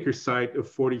 2-acre site of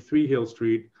 43 Hill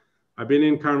Street. I've been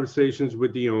in conversations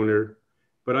with the owner,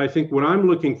 but I think what I'm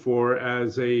looking for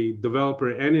as a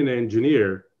developer and an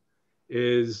engineer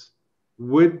is,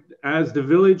 as the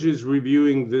village is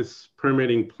reviewing this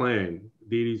permitting plan,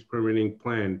 DD's permitting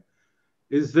plan,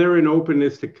 is there an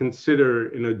openness to consider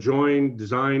an adjoined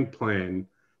design plan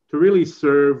to really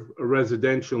serve a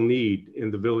residential need in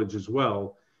the village as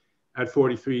well, at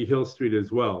 43 Hill Street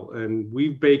as well? And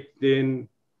we've baked in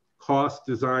cost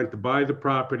design to buy the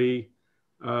property,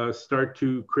 start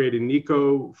to create an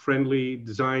eco-friendly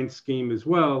design scheme as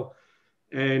well.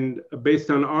 And based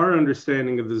on our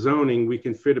understanding of the zoning, we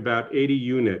can fit about 80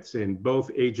 units in both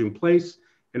age in place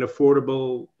and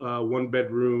affordable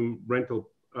 1-bedroom rental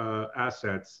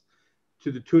assets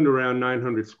to the tune around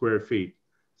 900 square feet.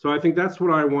 So I think that's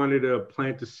what I wanted to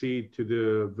plant the seed to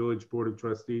the Village Board of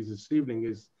Trustees this evening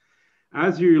is,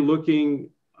 as you're looking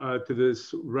to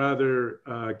this rather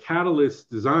catalyst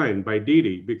design by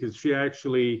Didi, because she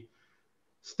actually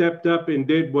stepped up and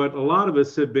did what a lot of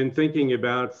us have been thinking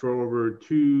about for over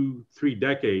 2-3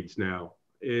 decades now,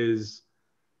 is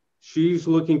she's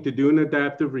looking to do an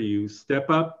adaptive reuse, step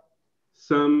up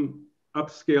some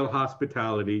upscale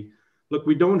hospitality. Look,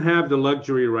 we don't have the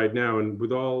luxury right now, and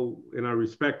with all, and I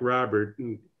respect Robert,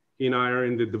 and he and I are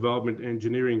in the development,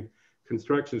 engineering,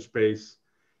 construction space.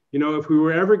 You know, if we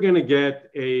were ever going to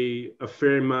get a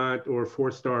Fairmont or a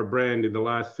 4-star brand in the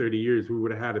last 30 years, we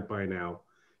would have had it by now.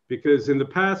 Because in the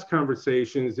past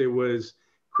conversations, it was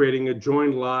creating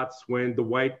adjoined lots when the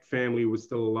White family was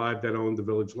still alive that owned the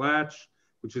Village Latch,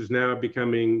 which is now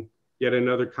becoming yet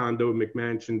another condo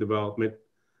McMansion development.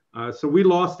 So we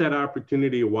lost that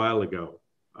opportunity a while ago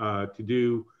to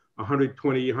do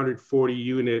 120, 140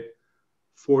 unit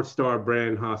 4-star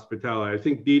brand hospitality. I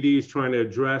think Didi is trying to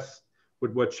address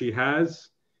with what she has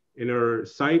in her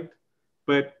site,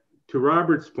 but to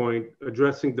Robert's point,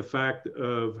 addressing the fact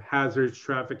of hazards,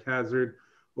 traffic hazard,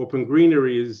 open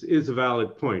greenery is a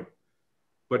valid point.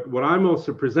 But what I'm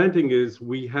also presenting is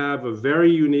we have a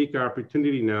very unique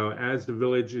opportunity now as the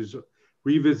village is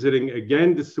revisiting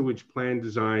again the sewage plan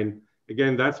design.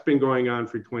 Again, that's been going on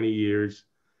for 20 years,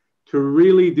 to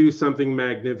really do something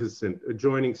magnificent,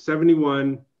 adjoining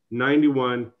 71,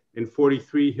 91, and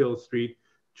 43 Hill Street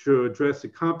to address the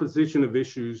composition of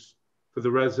issues for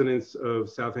the residents of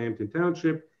Southampton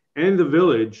Township and the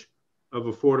village of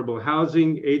affordable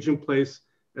housing, age in place,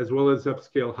 as well as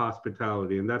upscale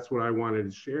hospitality. And that's what I wanted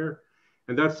to share.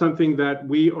 And that's something that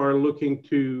we are looking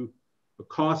to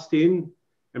cost in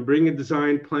and bring a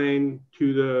design plan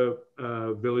to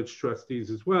the village trustees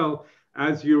as well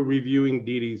as you're reviewing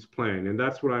Didi's plan. And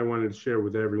that's what I wanted to share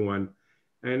with everyone.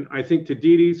 And I think to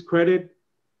Didi's credit,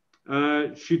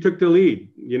 she took the lead.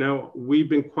 You know, we've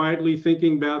been quietly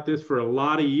thinking about this for a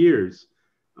lot of years.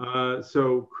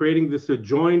 So creating this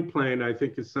adjoined plan, I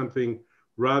think, is something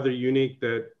rather unique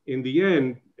that in the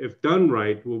end, if done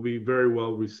right, will be very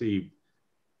well received.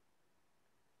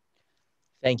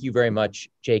 Thank you very much,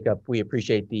 Jacob. We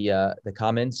appreciate the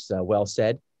comments. Well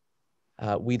said.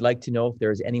 We'd like to know if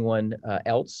there's anyone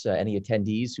else, any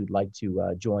attendees who'd like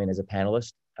to join as a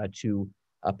panelist to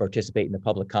participate in the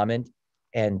public comment.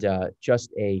 And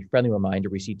just a friendly reminder,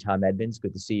 we see Tom Edmonds,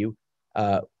 good to see you.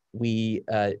 We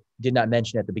did not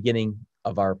mention at the beginning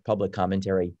of our public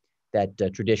commentary that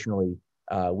traditionally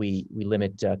we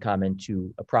limit comment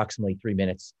to approximately 3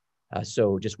 minutes.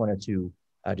 So just wanted to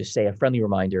just say a friendly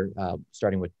reminder,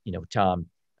 starting with Tom,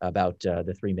 about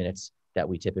the 3 minutes that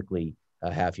we typically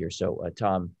have here. So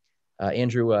Tom,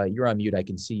 Andrew, you're on mute. I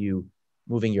can see you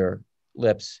moving your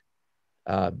lips.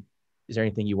 Is there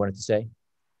anything you wanted to say?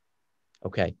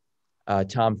 Okay.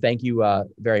 Tom, thank you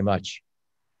very much.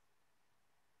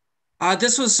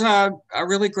 This was a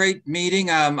really great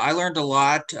meeting. I learned a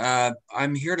lot.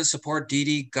 I'm here to support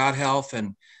Didi, God Health,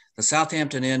 and the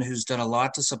Southampton Inn, who's done a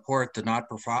lot to support the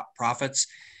not-for-profits.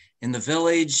 in the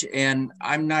village, and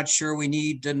I'm not sure we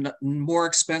need a more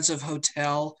expensive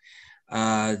hotel.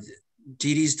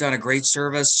 Dee Dee's done a great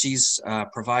service. She's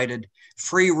provided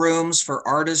free rooms for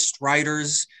artists,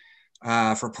 writers,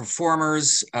 for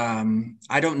performers.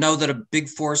 I don't know that a big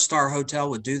 4-star hotel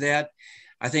would do that.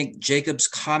 I think Jacob's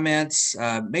comments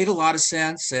made a lot of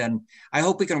sense, and I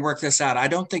hope we can work this out. I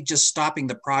don't think just stopping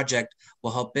the project will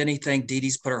help anything. Dee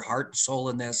Dee's put her heart and soul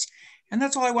in this, and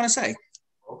that's all I want to say.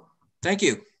 Thank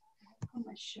you.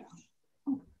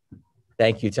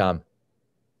 Thank you, Tom.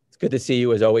 It's good to see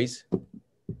you as always.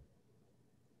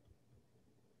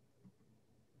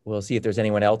 We'll see if there's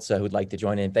anyone else who'd like to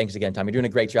join in. Thanks again, Tom. You're doing a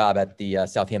great job at the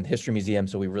Southampton History Museum,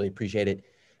 so we really appreciate it.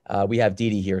 We have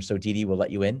Dee Dee here, so Dee Dee will let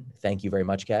you in. Thank you very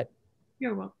much, Kat.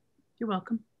 You're welcome. You're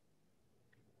welcome.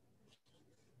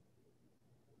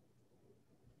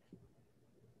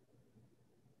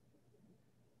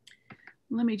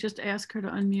 Let me just ask her to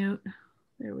unmute.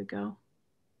 There we go.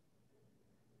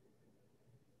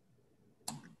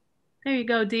 There you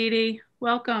go, Dee Dee.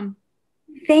 Welcome.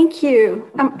 Thank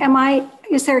you.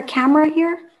 Is there a camera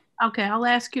here? Okay, I'll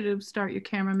ask you to start your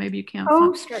camera. Maybe you can't.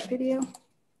 Oh, start video.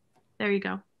 There you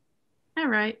go. All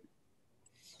right.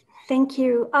 Thank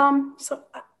you.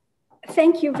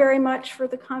 Thank you very much for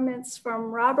the comments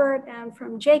from Robert and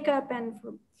from Jacob and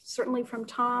certainly from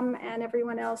Tom and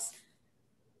everyone else.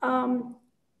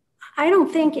 I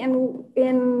don't think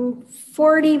in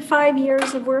 45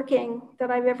 years of working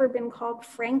that I've ever been called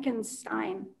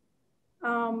Frankenstein.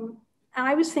 And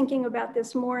I was thinking about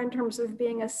this more in terms of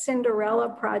being a Cinderella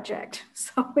project.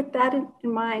 So with that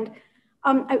in mind,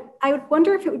 I would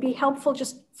wonder if it would be helpful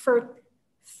just for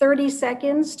 30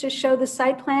 seconds to show the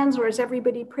site plans, or is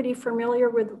everybody pretty familiar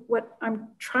with what I'm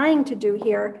trying to do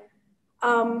here?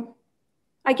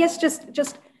 I guess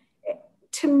just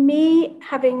to me,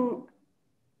 having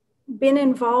been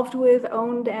involved with,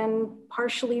 owned, and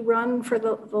partially run for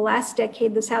the last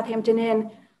decade, the Southampton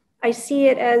Inn, I see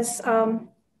it as,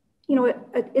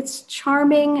 it's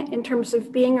charming in terms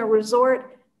of being a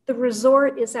resort. The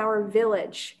resort is our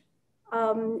village.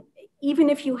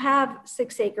 Even if you have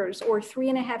 6 acres or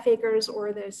 3.5 acres,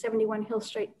 or the 71 Hill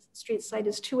Street site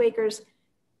is 2 acres,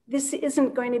 this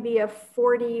isn't going to be a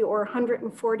 40 or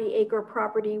 140 acre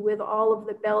property with all of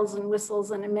the bells and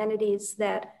whistles and amenities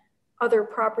that other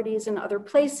properties in other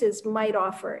places might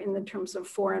offer in the terms of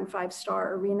 4- and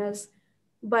 5-star arenas.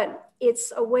 But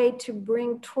it's a way to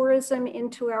bring tourism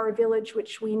into our village,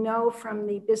 which we know from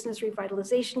the Business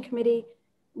Revitalization Committee,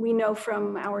 we know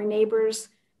from our neighbors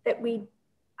that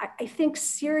I think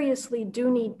seriously do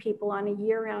need people on a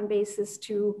year-round basis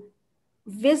to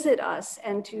visit us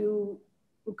and to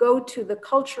go to the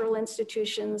cultural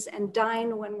institutions and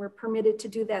dine when we're permitted to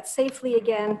do that safely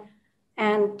again,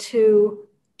 and to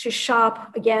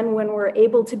shop again when we're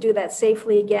able to do that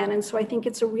safely again. And so I think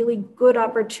it's a really good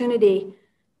opportunity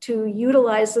to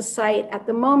utilize the site at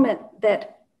the moment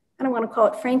that, I don't want to call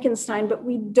it Frankenstein, but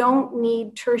we don't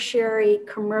need tertiary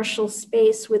commercial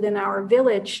space within our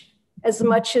village as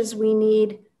much as we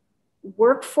need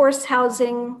workforce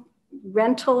housing,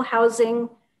 rental housing,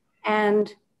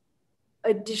 and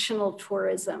additional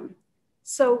tourism.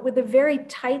 So with a very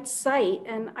tight site,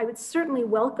 and I would certainly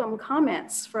welcome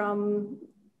comments from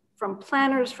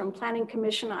planners, from Planning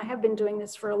Commission. I have been doing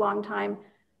this for a long time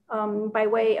by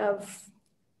way of,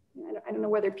 I don't know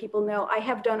whether people know, I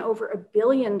have done over $1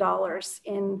 billion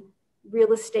in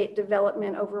real estate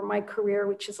development over my career,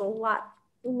 which is a lot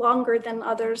longer than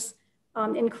others,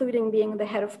 including being the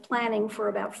head of planning for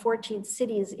about 14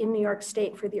 cities in New York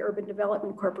State for the Urban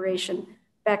Development Corporation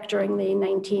back during the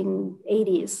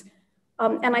 1980s.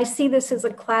 And I see this as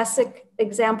a classic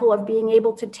example of being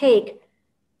able to take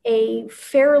a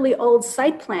fairly old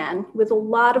site plan with a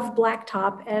lot of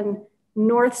blacktop and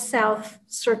north-south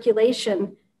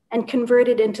circulation and convert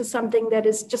it into something that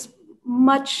is just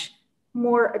much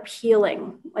more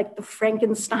appealing, like the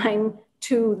Frankenstein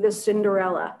to the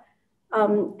Cinderella.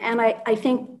 And I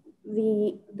think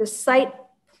the site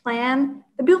plan,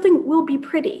 the building will be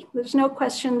pretty. There's no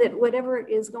question that whatever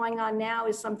is going on now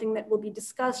is something that will be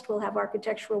discussed. We'll have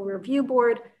architectural review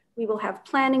board. We will have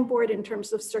planning board in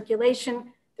terms of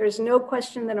circulation. There's no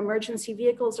question that emergency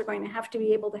vehicles are going to have to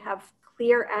be able to have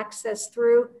clear access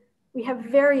through. We have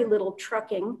very little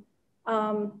trucking.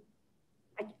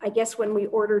 I guess when we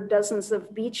order dozens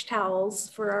of beach towels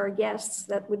for our guests,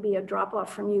 that would be a drop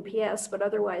off from UPS, but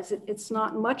otherwise it's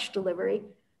not much delivery.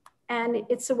 And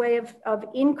it's a way of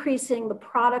increasing the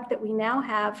product that we now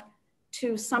have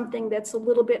to something that's a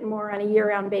little bit more on a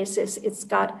year-round basis. It's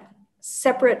got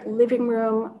separate living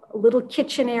room, a little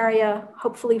kitchen area,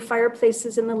 hopefully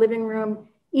fireplaces in the living room,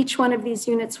 Each one of these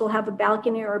units will have a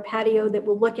balcony or a patio that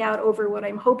will look out over what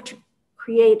I'm hoping to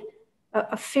create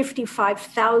a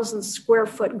 55,000 square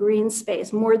foot green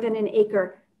space, more than an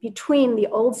acre, between the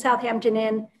old Southampton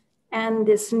Inn and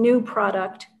this new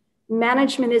product.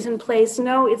 Management is in place.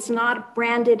 No, it's not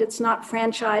branded, it's not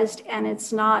franchised, and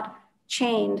it's not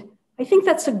chained. I think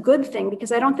that's a good thing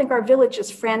because I don't think our village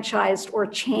is franchised or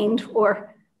chained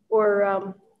or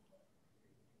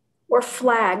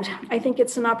flagged. I think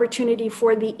it's an opportunity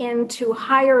for the inn to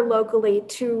hire locally,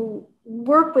 to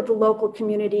work with the local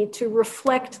community, to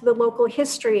reflect the local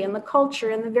history and the culture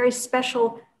and the very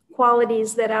special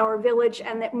qualities that our village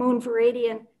and that Moon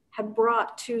Viridian have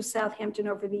brought to Southampton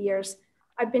over the years.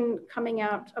 I've been coming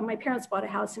out, my parents bought a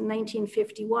house in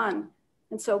 1951.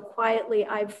 And so quietly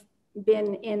I've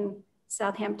been in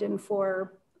Southampton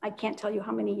for, I can't tell you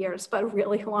how many years, but a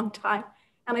really long time.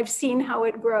 And I've seen how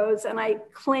it grows, and I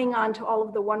cling on to all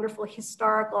of the wonderful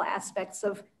historical aspects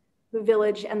of the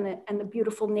village and the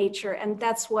beautiful nature. And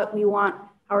that's what we want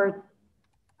our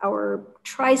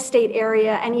tri-state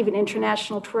area and even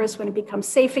international tourists, when it becomes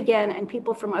safe again and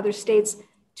people from other states,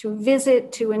 to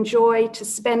visit, to enjoy, to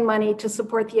spend money, to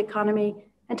support the economy,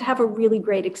 and to have a really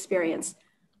great experience.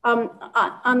 On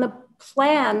the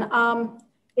plan,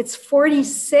 it's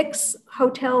 46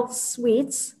 hotel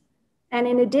suites. And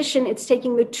in addition, it's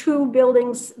taking the 2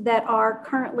 buildings that are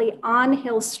currently on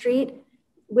Hill Street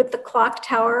with the clock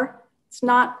tower. It's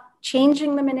not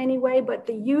changing them in any way, but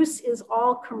the use is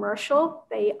all commercial.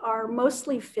 They are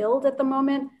mostly filled at the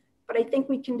moment, but I think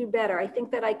we can do better. I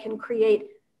think that I can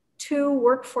create 2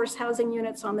 workforce housing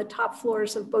units on the top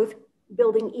floors of both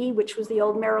Building E, which was the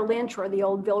old Merrill Lynch or the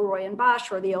old Villeroy and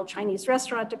Bosch or the old Chinese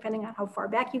restaurant, depending on how far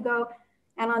back you go.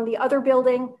 And on the other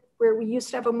building, where we used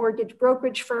to have a mortgage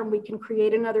brokerage firm, we can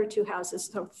create another 2 houses.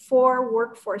 So 4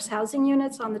 workforce housing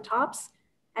units on the tops.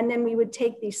 And then we would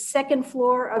take the second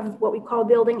floor of what we call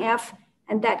Building F,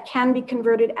 and that can be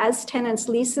converted as tenants'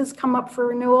 leases come up for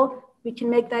renewal. We can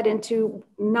make that into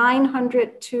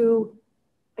 900 to,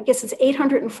 I guess it's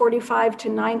 845 to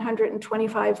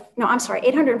 925, no, I'm sorry,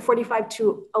 845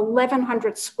 to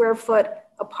 1,100 square foot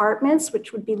apartments,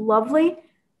 which would be lovely.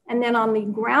 And then on the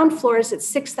ground floors, it's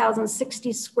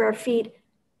 6,060 square feet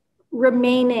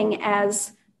remaining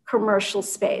as commercial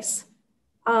space.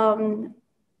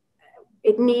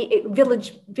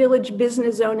 Village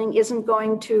business zoning isn't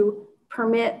going to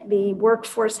permit the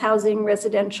workforce housing,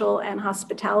 residential, and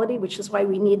hospitality, which is why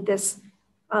we need this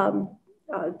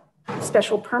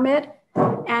special permit.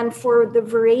 And for the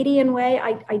Viridian Way,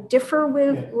 I differ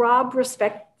with Rob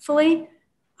respectfully.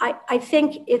 I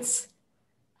think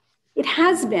it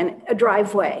has been a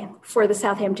driveway for the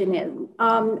Southampton Inn.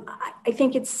 I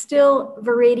think it's still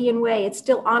Viridian Way. It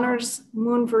still honors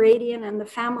Moon Viridian and the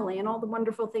family and all the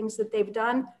wonderful things that they've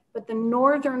done. But the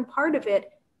northern part of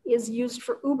it is used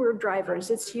for Uber drivers.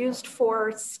 It's used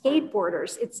for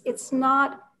skateboarders.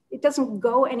 It doesn't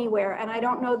go anywhere. And I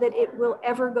don't know that it will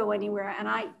ever go anywhere. And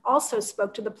I also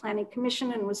spoke to the Planning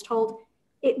Commission and was told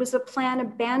it was a plan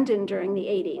abandoned during the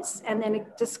 80s and then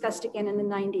it discussed again in the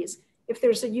 90s. If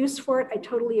there's a use for it, I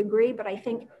totally agree, but I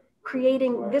think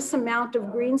creating this amount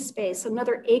of green space,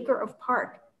 another acre of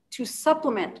park to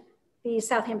supplement the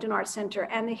Southampton Arts Center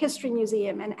and the History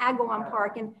Museum and Agawam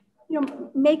Park and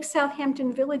make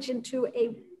Southampton Village into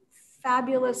a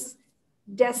fabulous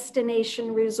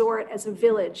destination resort as a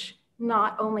village,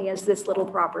 not only as this little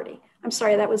property. I'm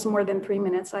sorry, that was more than 3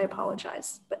 minutes, I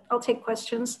apologize, but I'll take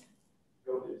questions.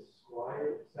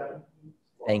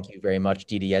 Thank you very much,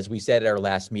 Dee Dee. As we said at our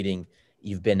last meeting,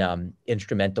 you've been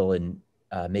instrumental in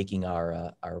making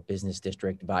our business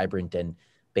district vibrant and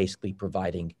basically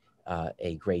providing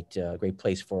a great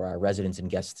place for our residents and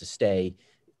guests to stay,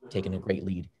 taking a great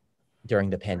lead during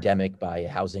the pandemic by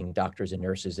housing doctors and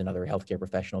nurses and other healthcare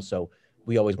professionals. So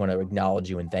we always want to acknowledge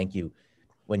you and thank you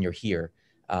when you're here.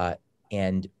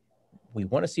 And we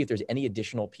want to see if there's any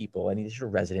additional people, any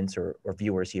additional residents or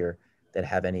viewers here that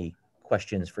have any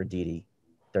questions for Dee Dee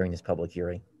during this public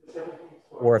hearing,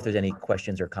 or if there's any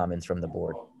questions or comments from the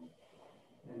board.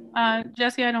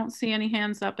 Jesse, I don't see any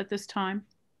hands up at this time.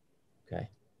 Okay.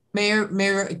 Mayor,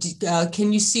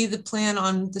 can you see the plan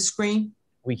on the screen?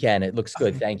 We can. It looks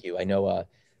good. Thank you. I know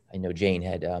Jane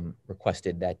had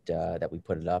requested that we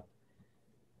put it up,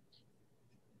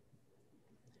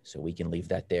 so we can leave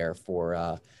that there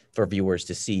for viewers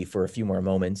to see for a few more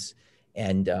moments.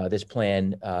 And this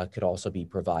plan could also be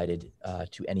provided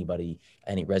to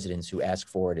any residents who ask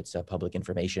for it. It's public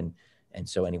information. And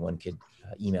so anyone could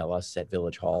email us at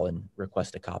Village Hall and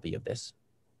request a copy of this.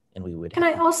 and we would. Can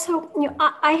I also,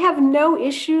 I have no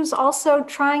issues also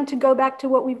trying to go back to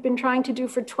what we've been trying to do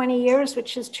for 20 years,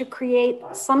 which is to create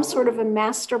some sort of a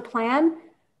master plan.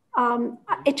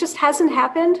 It just hasn't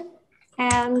happened.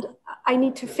 And I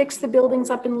need to fix the buildings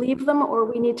up and leave them, or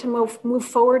we need to move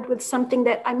forward with something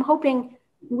that I'm hoping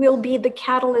will be the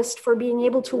catalyst for being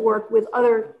able to work with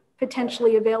other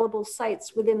potentially available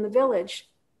sites within the village.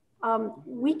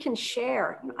 We can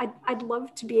share. I'd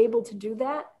love to be able to do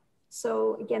that.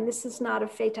 So again, this is not a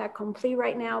fait accompli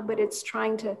right now, but it's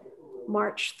trying to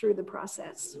march through the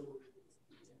process.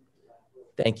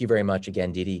 Thank you very much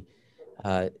again, Dee Dee.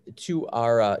 To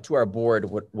our board,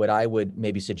 what I would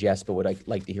maybe suggest, but what I'd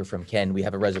like to hear from Ken, we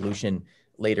have a resolution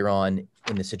later on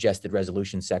in the suggested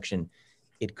resolution section.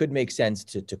 It could make sense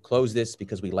to close this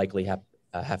because we likely have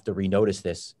to renotice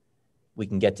this. We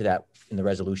can get to that in the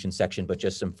resolution section, but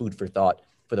just some food for thought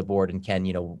for the board. And Ken,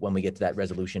 when we get to that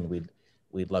resolution,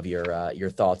 we'd love your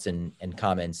thoughts and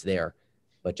comments there.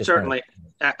 But just certainly,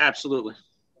 absolutely.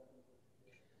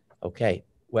 Okay.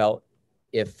 Well,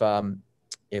 if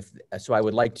so, I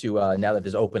would like to now that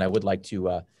it's open, I would like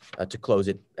to close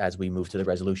it as we move to the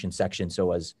resolution section.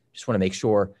 So just want to make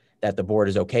sure that the board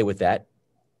is okay with that.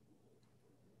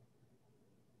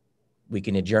 We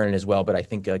can adjourn it as well, but I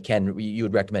think Ken, you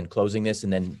would recommend closing this,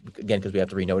 and then again because we have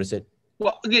to renotice it.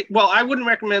 Well, I wouldn't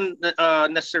recommend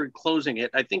necessarily closing it.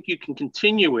 I think you can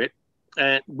continue it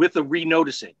with a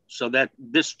renoticing so that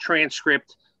this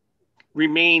transcript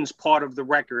remains part of the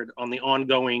record on the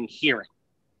ongoing hearing.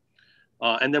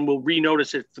 And then we'll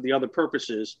renotice it for the other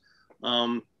purposes.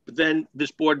 But then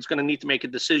this board is going to need to make a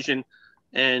decision,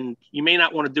 and you may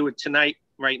not want to do it tonight,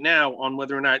 right now, on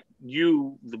whether or not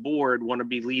you, the board, want to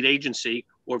be lead agency,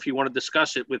 or if you want to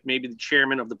discuss it with maybe the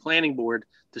chairman of the planning board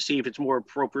to see if it's more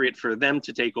appropriate for them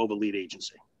to take over lead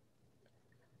agency.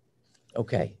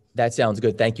 Okay, that sounds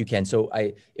good. Thank you, Ken. So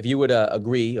if you would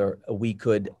agree, or we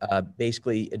could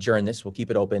basically adjourn this. We'll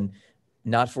keep it open,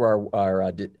 not for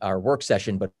our work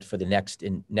session, but for the next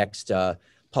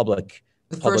public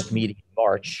meeting in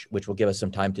March, which will give us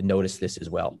some time to notice this as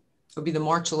well. It'll be the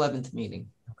March 11th meeting.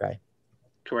 Okay.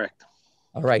 Correct.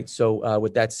 All right. So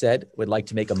with that said, we'd like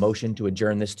to make a motion to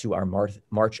adjourn this to our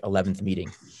March 11th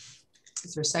meeting.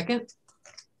 Is there a second?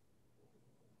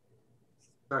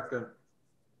 Second.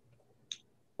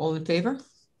 All in favor?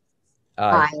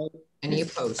 Aye. Any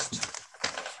opposed?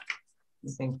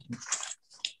 Thank you.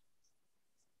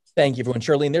 Thank you, everyone.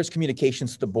 Charlene, there's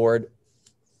communications to the board.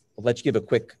 I'll let you give a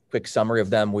quick summary of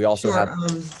them. We also have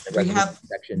a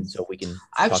section, so we can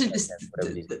actually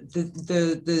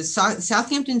the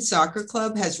Southampton Soccer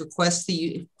Club has requested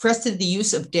the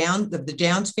use of the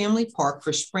Downs Family Park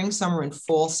for spring, summer, and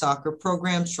fall soccer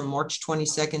programs from March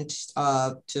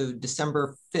 22nd to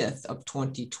December 5th of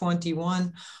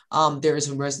 2021. There is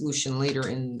a resolution later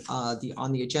in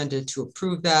on the agenda to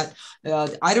approve that.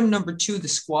 Item number 2, the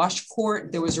squash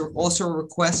court. There was also a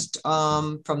request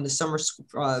from the summer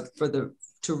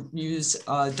to use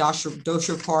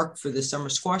Dosher Park for the summer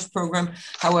squash program.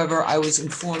 However, I was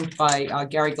informed by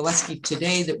Gary Gillespie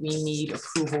today that we need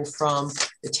approval from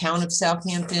the town of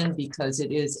Southampton because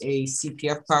it is a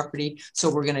CPF property. So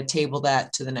we're going to table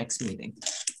that to the next meeting.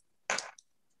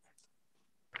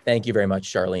 Thank you very much,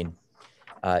 Charlene.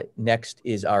 Next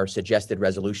is our suggested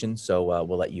resolution. So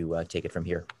we'll let you take it from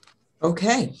here.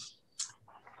 Okay.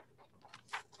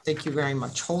 Thank you very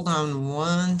much. Hold on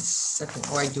one second.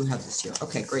 Oh, I do have this here.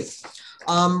 Okay, great.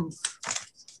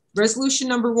 Resolution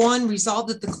number 1, resolved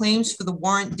that the claims for the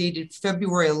warrant dated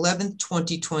February 11th,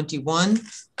 2021,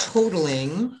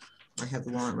 totaling, I have the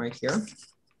warrant right here,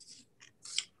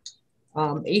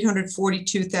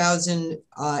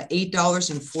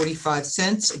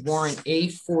 $842,008.45, warrant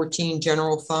A14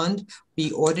 general fund,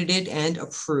 be audited and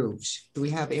approved. Do we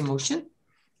have a motion?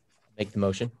 Make the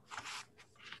motion.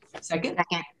 Second?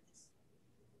 Second.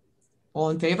 All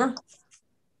in favor?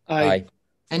 Aye.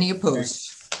 Any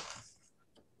opposed? Aye.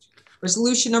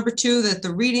 Resolution number 2, that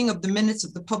the reading of the minutes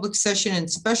of the public session and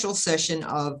special session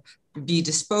of be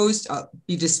disposed of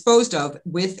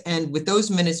with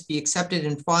those minutes be accepted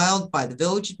and filed by the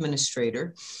village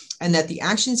administrator, and that the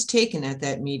actions taken at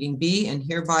that meeting be and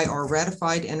hereby are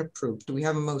ratified and approved. Do we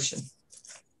have a motion?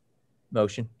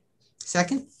 Motion.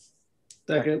 Second?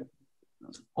 Second.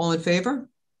 All in favor?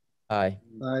 Aye.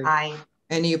 Aye. Aye.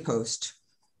 Any opposed?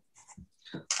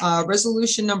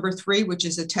 Resolution number 3, which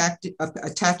is attached in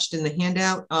the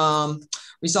handout,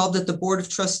 resolved that the Board of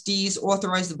Trustees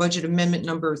authorize the budget amendment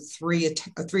number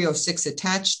 306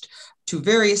 attached to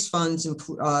various funds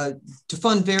to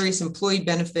fund various employee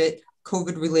benefit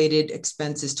COVID-related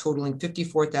expenses totaling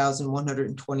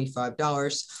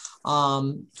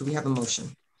 $54,125. Do we have a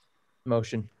motion?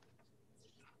 Motion.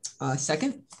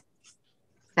 Second?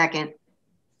 Second.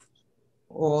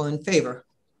 All in favor?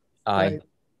 Aye.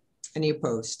 Any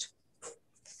opposed?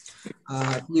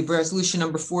 I believe resolution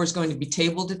number 4 is going to be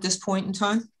tabled at this point in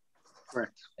time.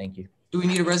 Correct. Thank you. Do we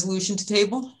need a resolution to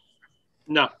table?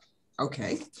 No.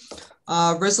 Okay.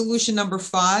 Resolution number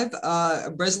 5,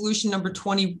 resolution number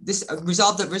 20,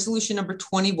 resolved that resolution number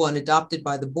 21 adopted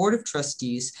by the Board of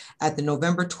Trustees at the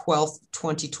November 12th,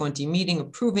 2020 meeting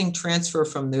approving transfer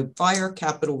from the Fire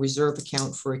Capital Reserve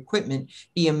account for equipment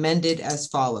be amended as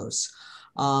follows.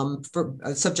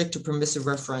 Subject to permissive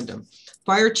referendum.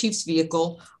 Fire chief's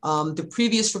vehicle. The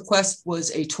previous request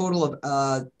was a total of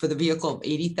for the vehicle of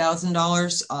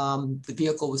 $80,000. The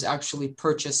vehicle was actually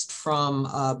purchased from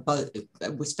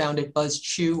was found at Buzz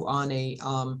Chew on a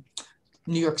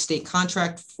New York State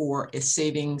contract for a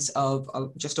savings of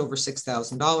just over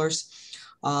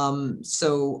 $6,000.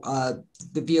 So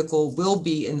the vehicle will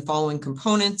be in the following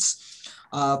components.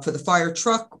 For the fire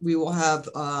truck, we will have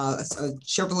a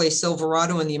Chevrolet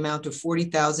Silverado in the amount of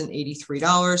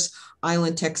 $40,083.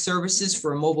 Island Tech Services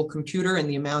for a mobile computer in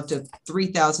the amount of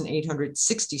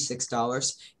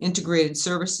 $3,866. Integrated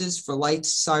Services for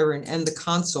lights, siren, and the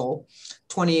console,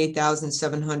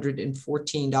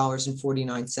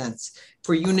 $28,714.49.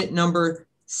 For unit number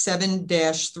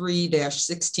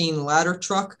 7-3-16 ladder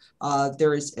truck,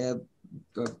 there is a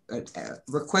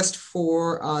request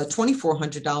for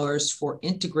 $2,400 for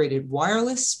integrated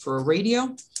wireless for a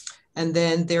radio. And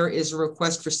then there is a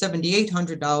request for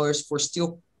 $7,800 for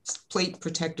steel plate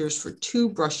protectors for 2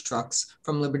 brush trucks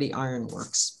from Liberty Iron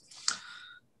Works.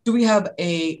 Do we have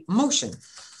a motion?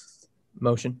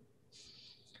 Motion.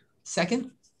 Second?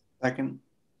 Second.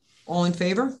 All in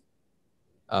favor?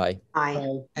 Aye.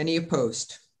 Aye. Any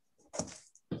opposed?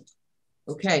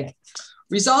 Okay.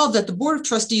 Resolved that the Board of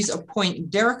Trustees appoint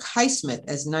Derek Highsmith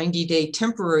as 90-day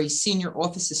temporary senior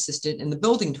office assistant in the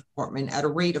building department at a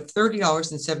rate of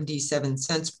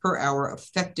 $30.77 per hour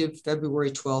effective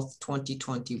February 12th,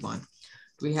 2021.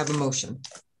 Do we have a motion?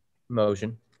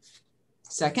 Motion.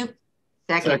 Second?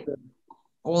 Second.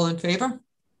 All in favor?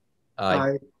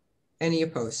 Aye. Any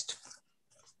opposed?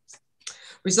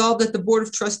 Resolved that the Board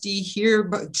of Trustees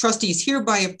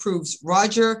hereby approves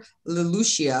Roger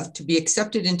Lelucia to be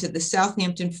accepted into the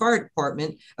Southampton Fire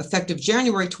Department effective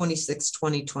January 26,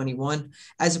 2021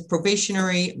 as a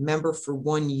probationary member for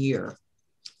 1 year.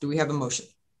 Do we have a motion?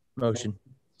 Motion.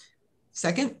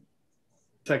 Second?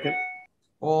 Second.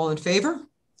 All in favor?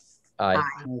 Aye.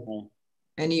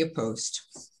 Any opposed?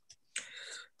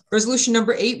 Resolution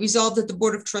number 8, resolved that the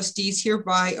Board of Trustees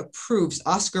hereby approves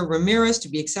Oscar Ramirez to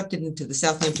be accepted into the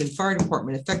Southampton Fire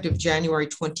Department effective January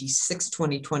 26,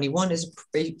 2021 as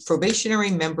a probationary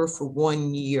member for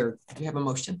 1 year. Do you have a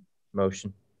motion?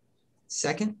 Motion.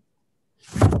 Second?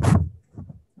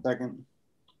 Second.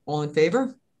 All in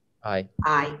favor? Aye.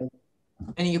 Aye.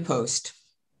 Any opposed?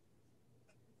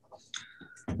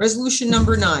 Resolution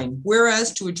number 9,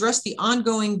 whereas to address the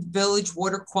ongoing village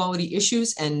water quality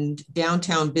issues and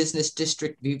downtown business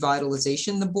district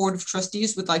revitalization, the Board of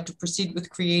Trustees would like to proceed with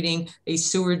creating a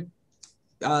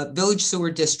village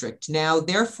sewer district. Now,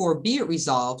 therefore, be it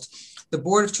resolved, the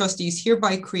Board of Trustees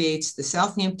hereby creates the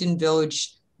Southampton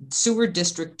Village Sewer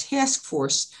District Task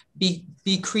Force be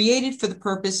created for the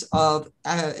purpose of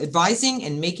advising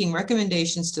and making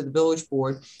recommendations to the village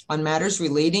board on matters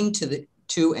relating to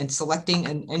and selecting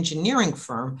an engineering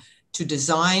firm to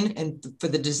design and for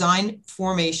the design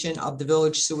formation of the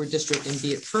village sewer district, and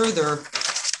be it further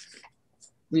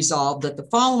resolved that the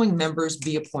following members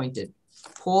be appointed: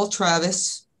 Paul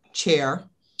Travis, Chair;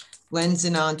 Len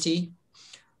Zinanti,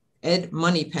 Ed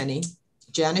Moneypenny,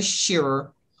 Janice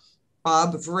Shearer,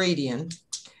 Bob Varadian,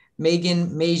 Megan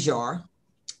Majar,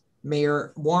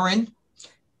 Mayor Warren,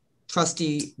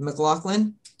 Trustee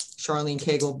McLaughlin, Charlene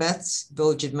Cagle-Betts,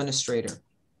 Village Administrator.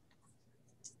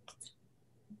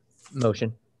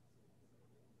 Motion.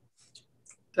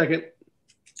 Second.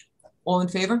 All in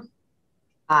favor?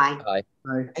 Aye. Aye.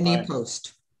 Aye. Any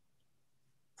opposed?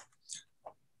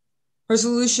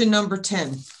 Resolution number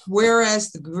 10,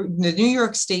 whereas the New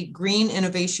York State Green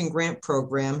Innovation Grant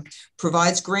Program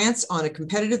provides grants on a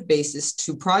competitive basis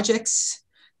to projects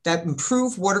that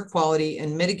improve water quality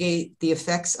and mitigate the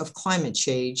effects of climate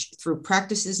change through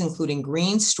practices including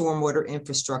green stormwater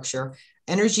infrastructure,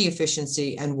 energy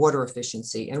efficiency, and water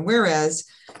efficiency. And whereas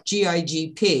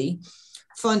GIGP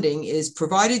funding is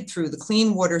provided through the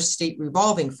Clean Water State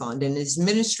Revolving Fund and is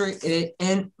administered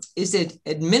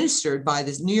by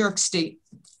the New York State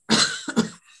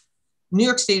New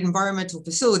York State Environmental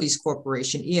Facilities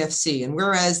Corporation, EFC, and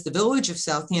whereas the Village of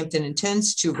Southampton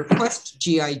intends to request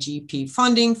GIGP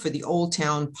funding for the Old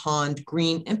Town Pond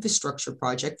Green Infrastructure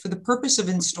Project for the purpose of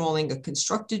installing a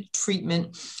constructed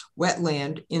treatment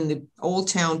wetland in the Old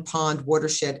Town Pond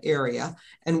watershed area,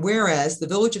 and whereas the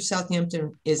Village of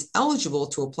Southampton is eligible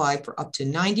to apply for up to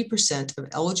 90% of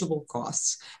eligible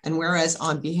costs, and whereas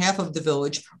on behalf of the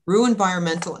Village, RU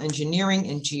Environmental Engineering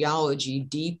and Geology,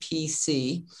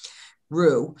 DPC,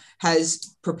 RU,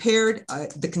 has prepared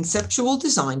the conceptual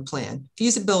design plan,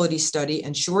 feasibility study,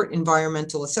 and short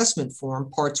environmental assessment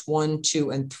form, parts 1,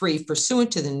 2, and 3,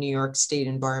 pursuant to the New York State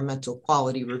Environmental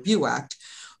Quality Review Act,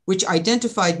 which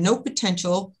identified no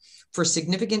potential for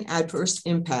significant adverse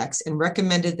impacts and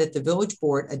recommended that the village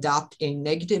board adopt a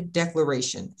negative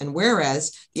declaration. And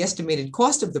whereas the estimated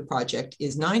cost of the project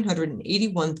is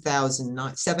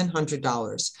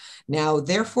 $981,700. Now,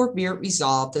 therefore, be it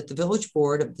resolved that the village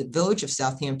board of the Village of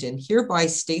Southampton hereby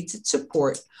states its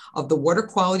support of the water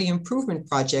quality improvement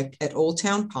project at Old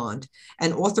Town Pond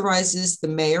and authorizes the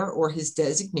mayor or his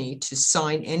designee to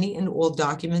sign any and all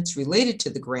documents related to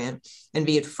the grant. And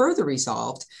be it further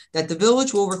resolved that the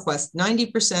village will request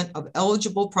 90% of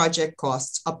eligible project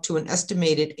costs up to an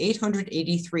estimated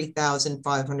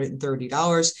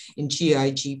 $883,530 in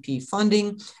GIGP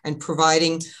funding, and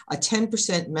providing a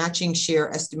 10% matching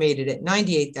share estimated at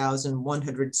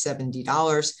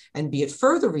 $98,170. And be it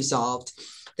further resolved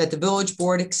that the village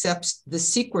board accepts the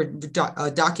secret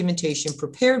documentation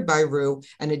prepared by RU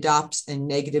and adopts a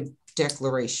negative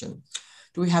declaration.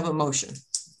 Do we have a motion?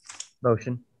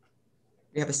 Motion.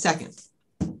 We have a second.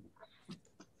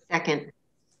 Second.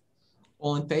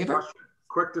 All in favor?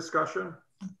 Quick discussion.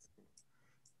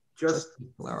 Just,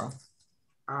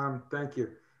 thank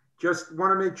you. Just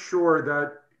want to make sure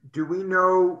that, do we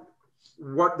know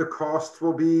what the costs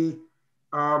will be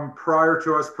prior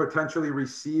to us potentially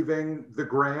receiving the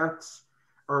grants?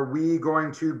 Are we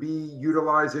going to be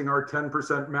utilizing our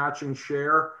 10% matching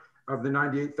share of the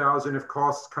 98,000 if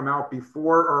costs come out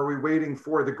before, or are we waiting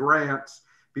for the grants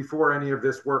before any of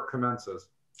this work commences?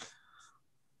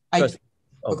 I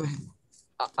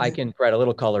can provide a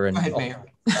little color. And go ahead, Mayor.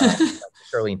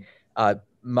 Charlene,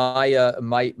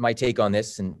 my take on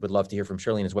this, and would love to hear from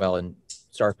Charlene as well, and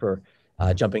sorry for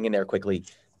jumping in there quickly.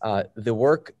 The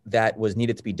work that was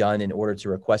needed to be done in order to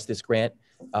request this grant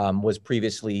was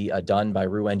previously done by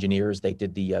RU engineers. They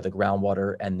did the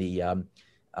groundwater and the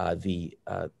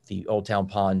Old Town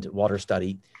Pond water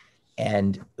study.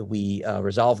 And we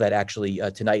resolved that actually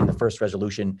tonight in the first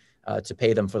resolution to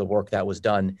pay them for the work that was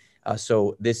done.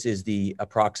 So this is the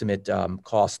approximate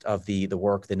cost of the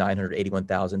work, the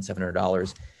 $981,700.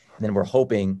 And then we're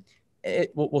hoping,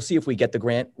 we'll see if we get the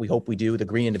grant. We hope we do. The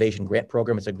Green Innovation Grant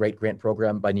Program, it's a great grant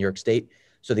program by New York State.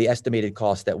 So the estimated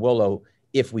cost that we'll owe,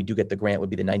 if we do get the grant,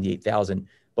 would be the $98,000.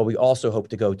 But we also hope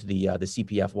to go to the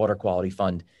CPF Water Quality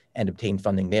Fund and obtain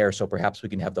funding there. So perhaps we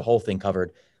can have the whole thing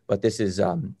covered. But this is,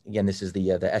 again, this is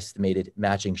the estimated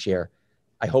matching share.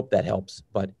 I hope that helps,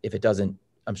 but if it doesn't,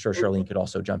 I'm sure Charlene could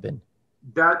also jump in.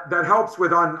 That helps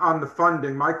with on the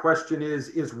funding. My question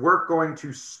is work going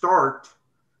to start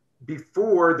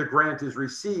before the grant is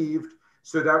received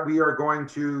so that we are going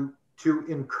to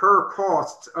incur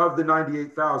costs of the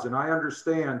 98,000? I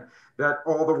understand that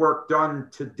all the work done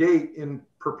to date in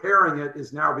preparing it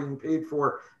is now being paid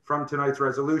for from tonight's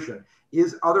resolution.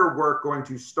 Is other work going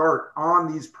to start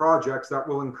on these projects that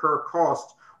will incur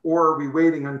costs, or are we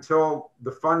waiting until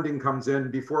the funding comes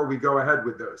in before we go ahead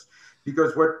with those?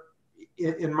 Because what,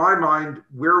 in my mind,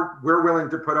 we're willing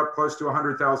to put up close to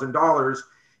 $100,000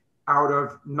 out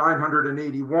of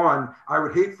 981. I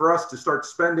would hate for us to start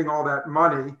spending all that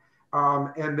money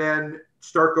and then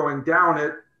start going down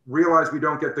it, realize we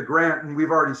don't get the grant, and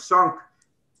we've already sunk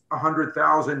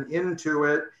 100,000 into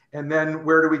it. And then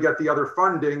where do we get the other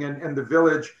funding? And the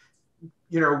village,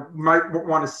 might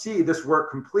want to see this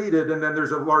work completed, and then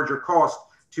there's a larger cost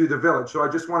to the village. So I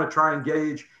just want to try and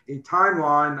gauge a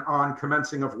timeline on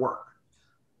commencing of work.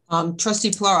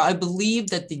 Trustee Pilar, I believe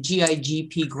that the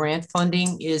GIGP grant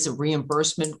funding is a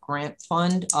reimbursement grant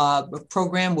fund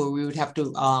program where we would have to,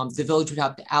 the village would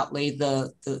have to outlay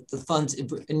the funds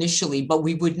initially, but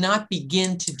we would not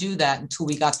begin to do that until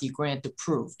we got the grant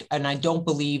approved. And I don't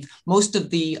believe most of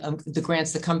the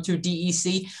grants that come through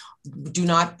DEC do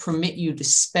not permit you to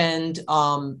spend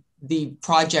the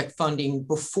project funding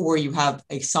before you have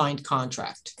a signed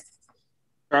contract.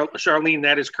 Charlene,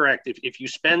 that is correct. If you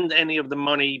spend any of the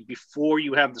money before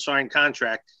you have the signed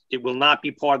contract, it will not be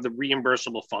part of the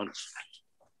reimbursable funds.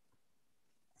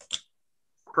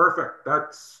 Perfect.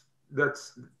 That's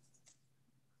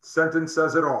sentence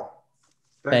says it all.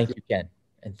 Thank you, Ken.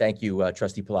 And thank you,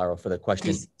 Trustee Pilaro, for the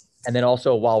question. And then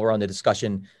also, while we're on the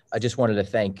discussion, I just wanted to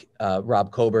thank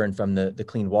Rob Coburn from the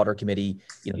Clean Water Committee.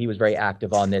 You know, he was very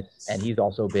active on this, and he's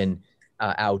also been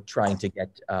out trying to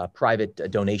get private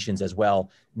donations as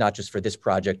well, not just for this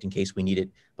project in case we need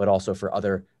it, but also for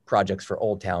other projects for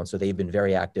Old Town. So they've been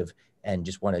very active, and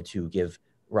just wanted to give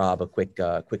Rob a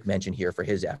quick mention here for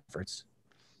his efforts.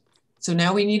 So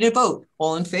now we need a vote.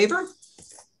 All in favor?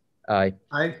 Aye.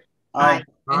 Aye. Aye.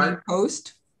 Any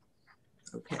opposed?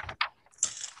 Okay.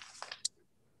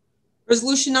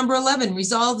 Resolution number 11,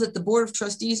 resolved that the Board of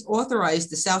Trustees authorize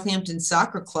the Southampton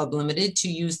Soccer Club Limited to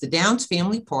use the Downs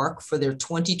Family Park for their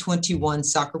 2021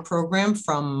 soccer program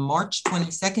from March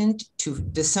 22nd to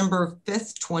December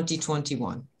 5th,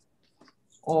 2021.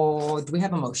 Or do we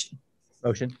have a motion?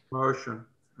 Motion. Motion.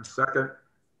 A second.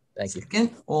 Thank you.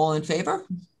 Second. All in favor?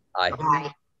 Aye.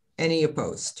 Aye. Any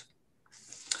opposed?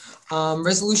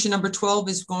 Resolution number 12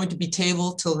 is going to be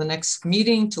tabled till the next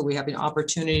meeting, till we have an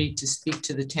opportunity to speak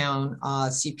to the town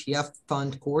CPF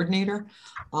fund coordinator.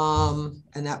 And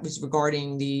that was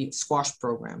regarding the squash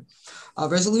program.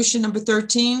 Resolution number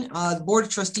 13, the Board of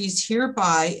Trustees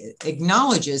hereby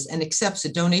acknowledges and accepts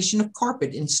a donation of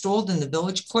carpet installed in the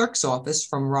village clerk's office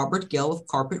from Robert Gill of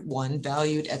Carpet One,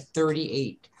 valued at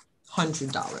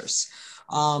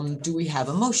 $3,800. Do we have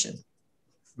a motion?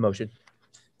 Motion.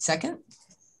 Second?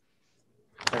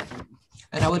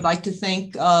 And I would like to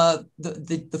thank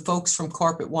the folks from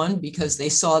Carpet One, because they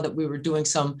saw that we were doing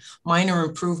some minor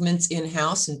improvements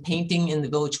in-house and painting in the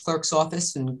village clerk's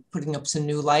office and putting up some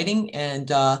new lighting.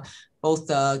 And both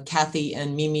Kathy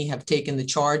and Mimi have taken the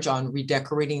charge on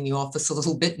redecorating the office a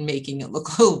little bit and making it look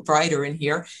a little brighter in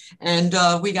here. And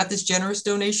we got this generous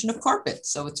donation of carpet,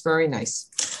 so it's very nice.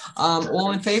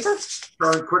 All in favor?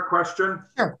 Charlie, quick question.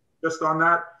 Sure. Just on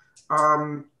that.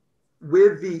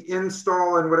 With the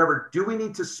install and whatever, do we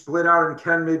need to split out, and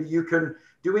Ken, maybe you can,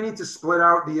 do we need to split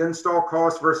out the install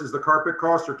cost versus the carpet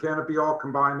cost, or can it be all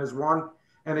combined as one?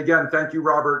 And again, thank you,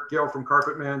 Robert Gill from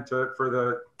Carpet Man, for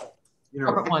the, you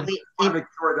know, to make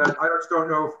sure that I just don't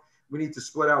know if we need to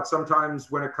split out. Sometimes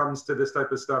when it comes to this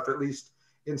type of stuff, at least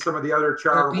in some of the other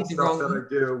charitable stuff that I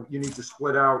do, you need to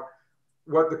split out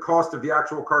what the cost of the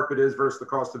actual carpet is versus the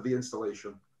cost of the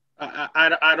installation.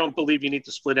 I don't believe you need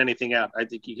to split anything out. I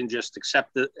think you can just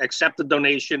accept the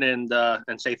donation and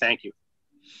say thank you.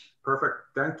 Perfect.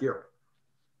 Thank you.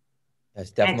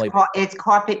 That's definitely. It's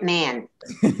Carpet Man.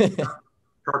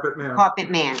 Carpet Man.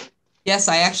 Carpet Man. Yes,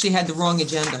 I actually had the wrong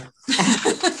agenda.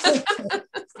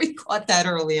 We caught that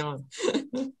early on.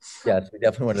 Yes, we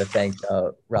definitely wanted to thank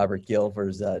Robert Gill for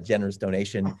his generous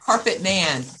donation. Carpet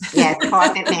Man. Yes,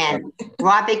 Carpet Man.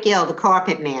 Robert Gill, the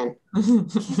Carpet Man.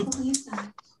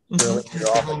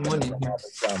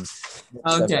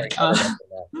 Okay.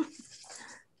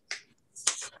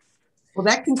 Well,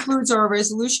 that concludes our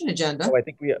resolution agenda. Oh, I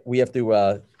think we have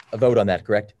to vote on that,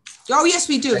 correct? Oh, yes,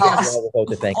 we do. Yes.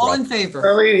 All in favor.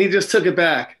 Early, he just took it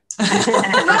back.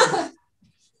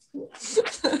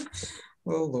 Oh,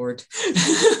 Lord.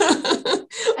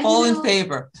 All in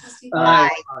favor. Aye.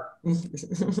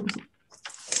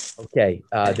 Okay,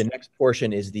 the next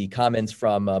portion is the comments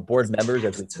from board members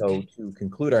as we go to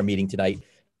conclude our meeting tonight.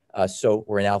 So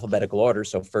we're in alphabetical order.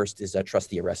 So first is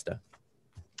Trustee Aresta.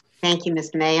 Thank you,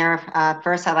 Mr. Mayor.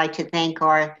 First, I'd like to thank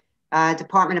our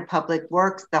Department of Public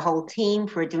Works, the whole team,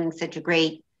 for doing such a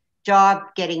great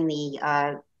job getting the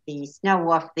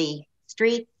snow off the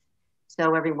streets,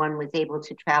 so everyone was able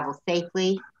to travel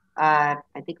safely. I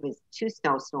think it was 2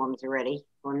 snowstorms already,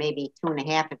 or maybe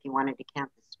 2.5 if you wanted to count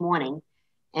this morning.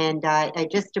 And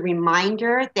just a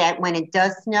reminder that when it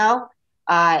does snow,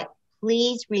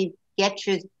 please get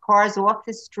your cars off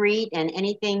the street, and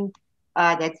anything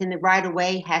that's in the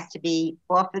right-of-way has to be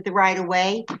off of the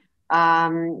right-of-way,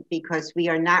 because we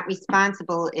are not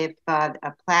responsible if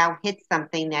a plow hits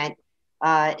something that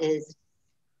is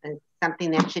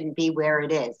something that shouldn't be where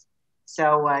it is.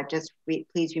 So just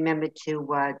please remember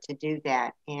to do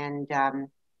that. And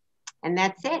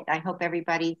that's it. I hope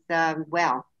everybody's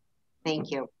well.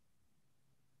 Thank you.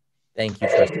 Thank you,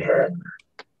 Trustee.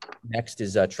 Next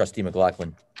is Trustee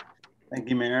McLaughlin. Thank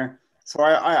you, Mayor. So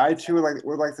I too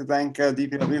would like to thank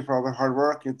DPW for all their hard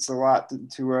work. It's a lot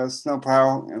to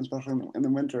snowplow, especially in the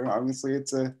winter. Obviously,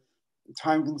 it's a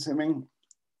time-consuming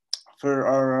for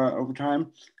our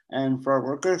overtime and for our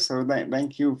workers. So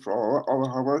thank you for all the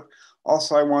hard work.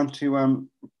 Also, I want to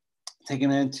take a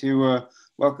minute to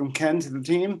welcome Ken to the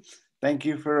team. Thank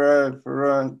you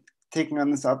for taking on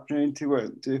this opportunity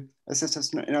to assist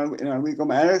us in our legal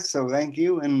matters. So thank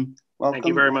you and welcome. Thank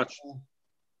you very much.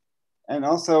 And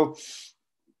also,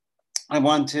 I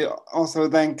want to also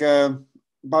thank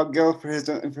Bob Gill for his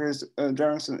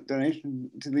generous donation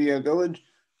to the village,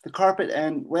 the carpet,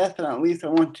 and last but not least, I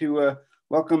want to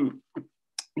welcome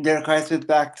Derek Highsmith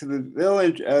back to the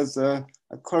village as a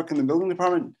clerk in the building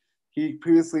department. He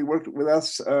previously worked with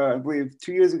us, I believe,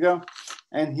 2 years ago,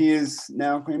 and he is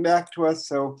now coming back to us.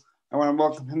 So I want to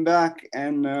welcome him back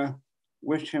and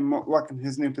wish him luck in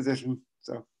his new position.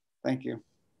 So thank you.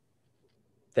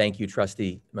 Thank you,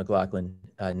 Trustee McLaughlin.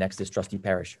 Next is Trustee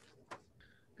Parrish.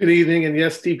 Good evening, and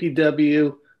yes,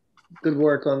 DPW, good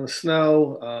work on the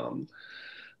snow.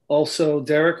 Also,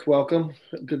 Derek, welcome.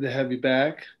 Good to have you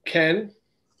back. Ken,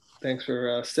 thanks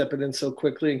for stepping in so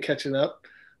quickly and catching up.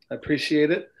 I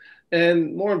appreciate it.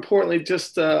 And more importantly,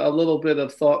 just a little bit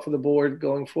of thought for the board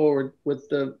going forward with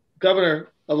the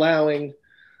governor allowing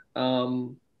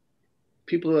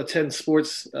people to attend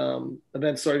sports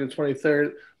events starting the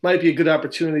 23rd. Might be a good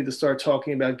opportunity to start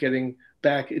talking about getting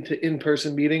back into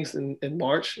in-person meetings in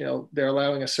March. You know, they're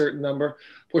allowing a certain number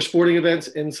for sporting events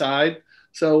inside.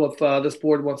 So if this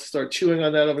board wants to start chewing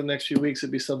on that over the next few weeks,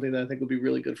 it'd be something that I think would be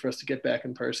really good for us to get back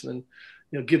in person and,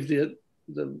 you know, give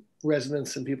the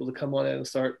residents and people to come on in and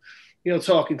start, you know,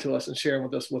 talking to us and sharing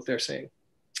with us what they're seeing.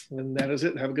 And that is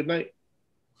it. Have a good night.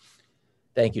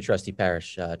 Thank you, Trustee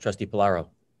Parrish. Trustee Polaro.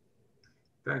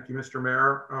 Thank you, Mr.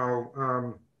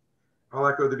 Mayor. I'll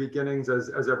echo the beginnings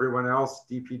as everyone else.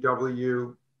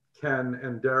 DPW, Ken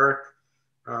and Derek,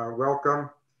 welcome.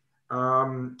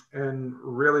 And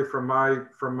really, from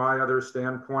my other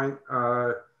standpoint,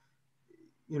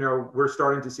 you know, we're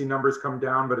starting to see numbers come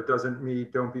down, but it doesn't mean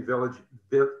don't be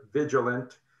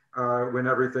vigilant. When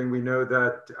everything, we know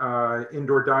that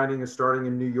indoor dining is starting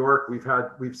in New York.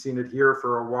 We've seen it here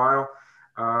for a while,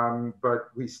 but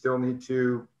we still need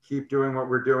to keep doing what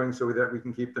we're doing so that we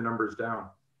can keep the numbers down.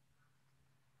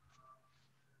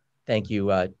 Thank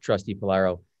you, Trustee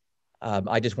Polaro.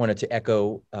 I just wanted to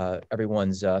echo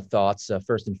everyone's thoughts.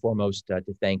 First and foremost, to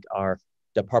thank our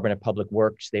Department of Public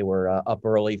Works. They were up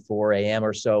early, 4 a.m.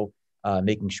 or so,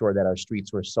 making sure that our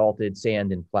streets were salted,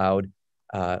 sand, and plowed.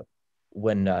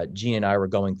 When Gene and I were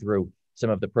going through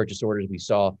some of the purchase orders, we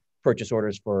saw purchase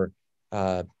orders for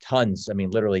tons. I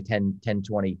mean, literally 10,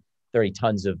 20, 30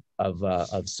 tons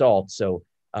of salt. So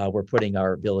we're putting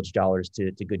our village dollars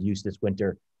to good use this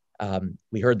winter.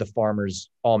 We heard the Farmer's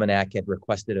Almanac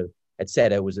had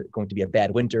said it was going to be a bad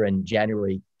winter, and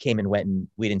January came and went and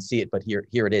we didn't see it, but here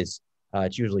it is.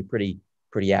 It's usually pretty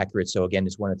accurate. So again,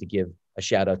 just wanted to give a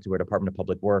shout out to our Department of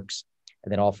Public Works,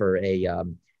 and then offer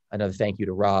another thank you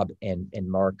to Rob and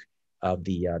Mark of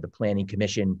the Planning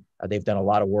Commission. They've done a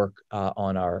lot of work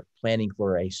on our planning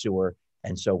for a sewer,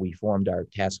 and so we formed our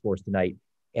task force tonight.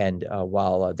 And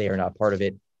while they are not part of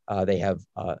it, they have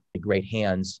great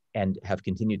hands and have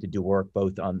continued to do work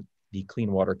both on the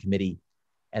Clean Water Committee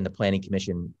and the Planning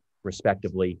Commission,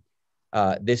 respectively.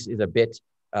 This is a bit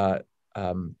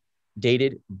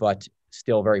dated, but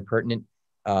still very pertinent.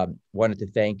 Wanted to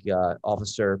thank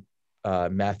Officer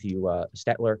Matthew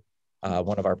Stetler,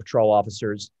 one of our patrol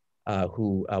officers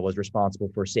who was responsible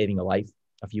for saving a life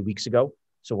a few weeks ago.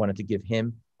 So wanted to give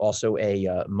him also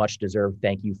a much deserved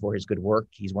thank you for his good work.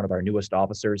 He's one of our newest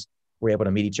officers. We're able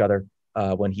to meet each other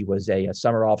when he was a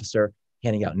summer officer,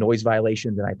 handing out noise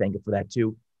violations, and I thank him for that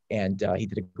too. And he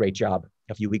did a great job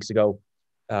a few weeks ago.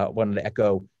 Wanted to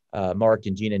echo Mark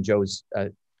and Gina and Joe's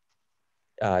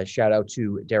shout out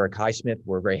to Derek Highsmith.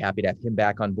 We're very happy to have him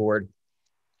back on board.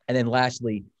 And then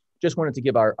lastly, just wanted to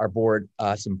give our board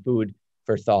some food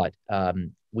for thought.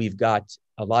 We've got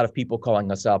a lot of people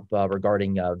calling us up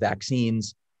regarding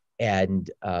vaccines, and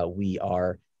we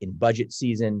are in budget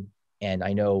season. And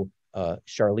I know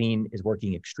Charlene is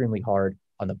working extremely hard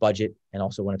on the budget, and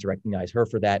also wanted to recognize her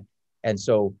for that. And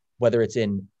so whether it's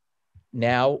in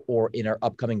now or in our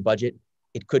upcoming budget,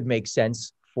 it could make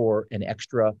sense for an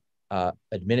extra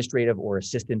administrative or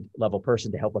assistant level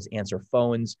person to help us answer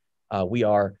phones. We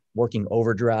are working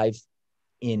overdrive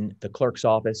in the clerk's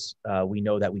office. We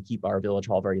know that we keep our village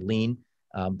hall very lean,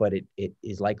 but it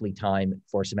is likely time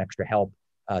for some extra help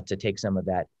to take some of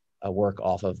that work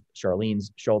off of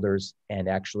Charlene's shoulders. And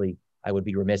actually, I would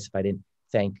be remiss if I didn't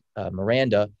thank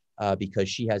Miranda because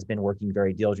she has been working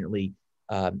very diligently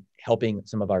helping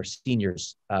some of our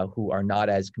seniors who are not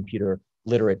as computer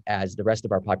literate as the rest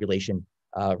of our population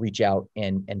reach out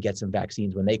and get some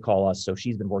vaccines when they call us. So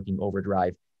she's been working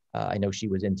overdrive. I know she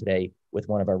was in today with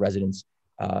one of our residents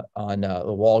on the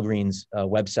Walgreens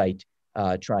website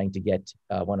trying to get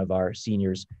one of our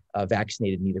seniors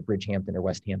vaccinated in either Bridgehampton or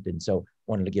West Hampton. So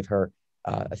wanted to give her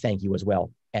a thank you as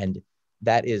well. And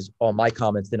that is all my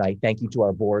comments tonight. Thank you to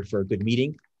our board for a good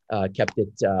meeting. Kept it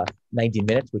 90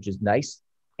 minutes, which is nice.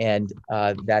 And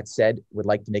that said, would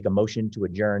like to make a motion to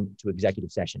adjourn to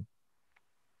executive session.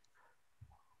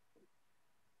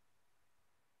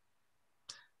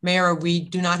 Mayor, we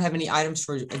do not have any items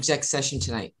for exec session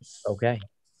tonight. Okay.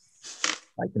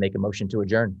 I'd like to make a motion to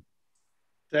adjourn.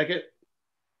 Second.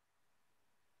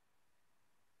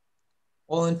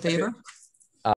 All in favor?